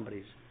finger on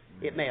somebody's.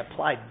 It may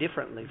apply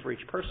differently for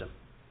each person.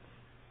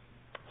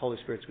 Holy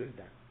Spirit's good at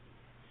that.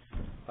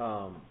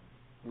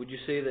 Would you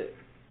say that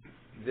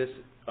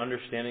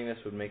understanding this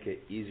would make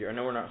it easier? I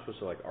know we're not supposed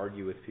to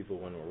argue with people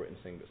when we're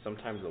witnessing, but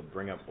sometimes they'll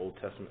bring up Old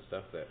Testament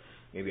stuff that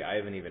maybe I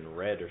haven't even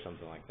read or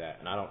something like that,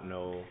 and I don't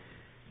know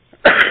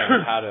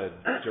how to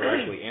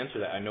directly answer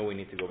that. I know we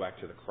need to go back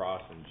to the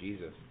cross and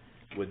Jesus.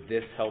 Would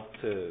this help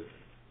to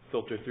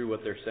filter through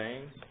what they're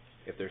saying?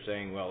 If they're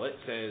saying, well, it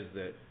says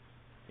that,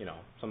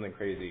 something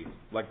crazy,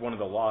 like one of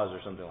the laws or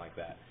something like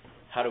that.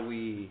 How do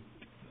you...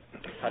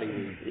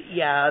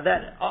 Yeah,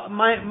 that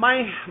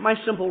my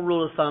simple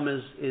rule of thumb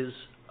is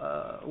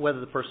whether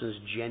the person is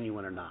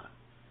genuine or not.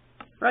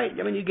 Right?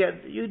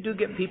 You do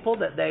get people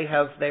that they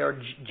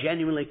are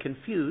genuinely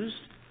confused.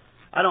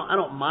 I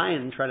don't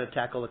mind trying to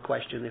tackle the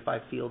question if I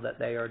feel that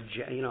they are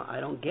I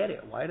don't get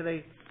it. Why do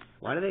they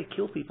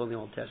kill people in the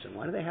Old Testament?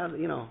 Why do they have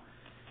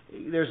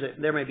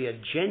there may be a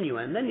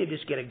genuine, then you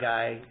just get a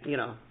guy,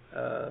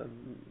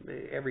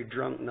 every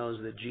drunk knows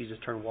that Jesus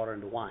turned water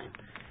into wine.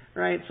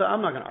 Right? So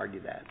I'm not going to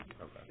argue that.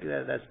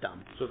 Okay. That's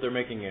dumb. So if they're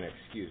making an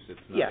excuse, it's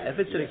not... Yeah, if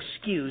it's an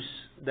excuse,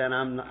 then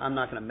I'm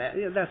not going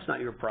to... that's not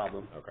your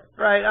problem. Okay.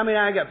 Right?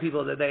 I got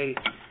people that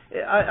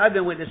I've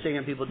been witnessing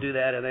and people do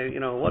that, and they,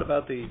 what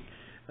about the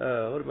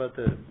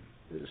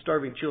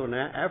starving children in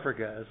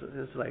Africa?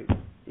 It's like,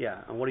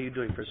 yeah, and what are you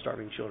doing for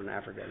starving children in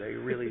Africa? Are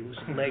you really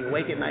laying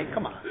awake at night?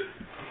 Come on.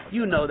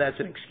 That's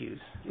an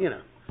excuse,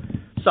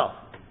 So,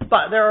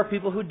 but there are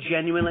people who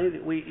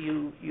genuinely,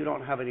 you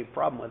don't have any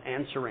problem with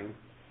answering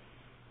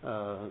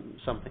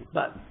something,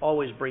 but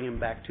always bring him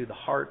back to the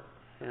heart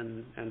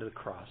and to the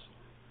cross.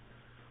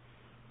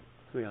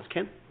 Who else?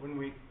 Ken? When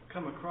we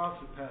come across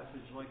a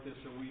passage like this,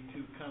 are we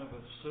to kind of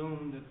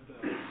assume that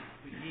the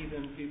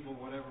heathen people,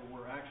 whatever,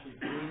 were actually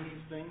doing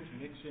these things,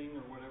 mixing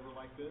or whatever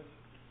like this?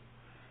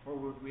 Or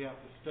would we have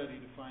to study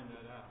to find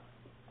that out?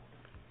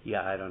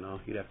 Yeah, I don't know.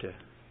 You'd have to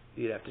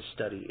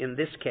study. In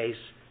this case,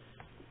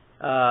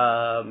 you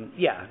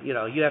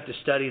have to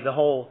study the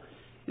whole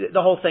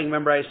thing.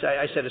 Remember, I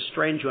said a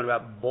strange one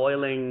about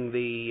boiling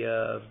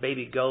the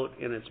baby goat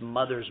in its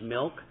mother's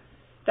milk.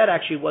 that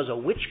actually was a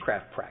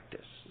witchcraft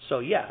practice. So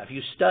yeah, if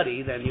you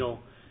study, then you'll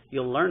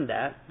learn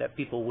that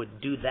people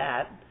would do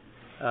that.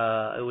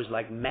 It was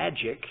like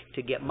magic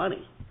to get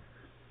money.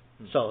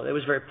 So it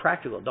was very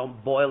practical.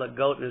 Don't boil a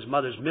goat in his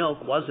mother's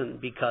milk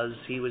wasn't because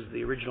he was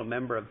the original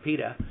member of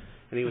PETA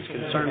and he was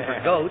concerned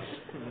for goats.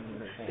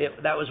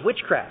 That was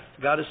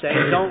witchcraft. God is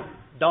saying,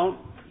 don't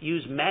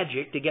use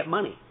magic to get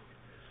money.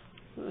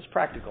 It's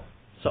practical.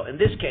 So in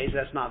this case,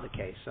 that's not the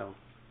case. So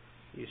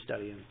you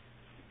study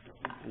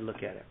and look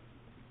at it.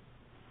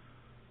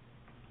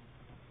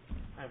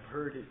 I've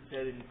heard it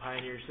said in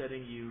pioneer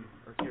setting you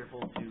are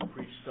careful to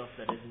preach stuff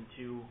that isn't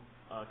too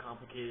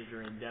complicated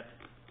or in depth.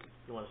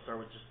 You want to start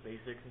with just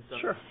basics and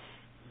stuff. Sure.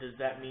 Does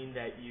that mean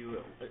that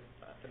you,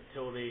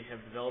 until they have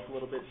developed a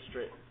little bit,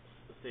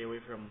 stay away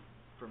from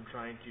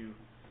trying to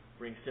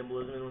bring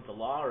symbolism in with the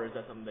law, or is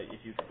that something that if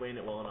you explain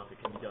it well enough, it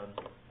can be done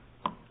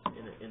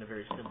in a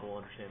very simple,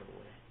 understandable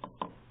way?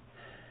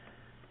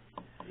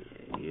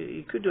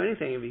 You could do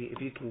anything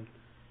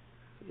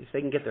if they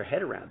can get their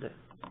head around it.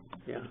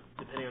 Yeah.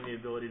 Depending on the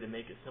ability to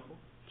make it simple?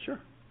 Sure.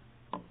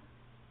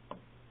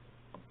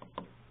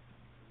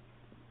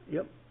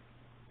 Yep.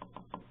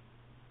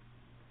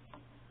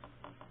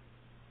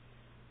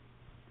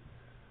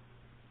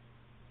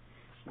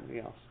 Something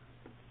else.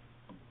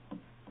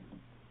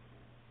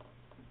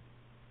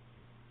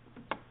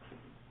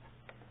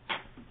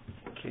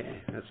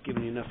 Okay, that's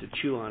giving you enough to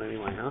chew on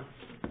anyway, huh?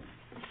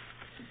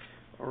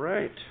 All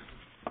right.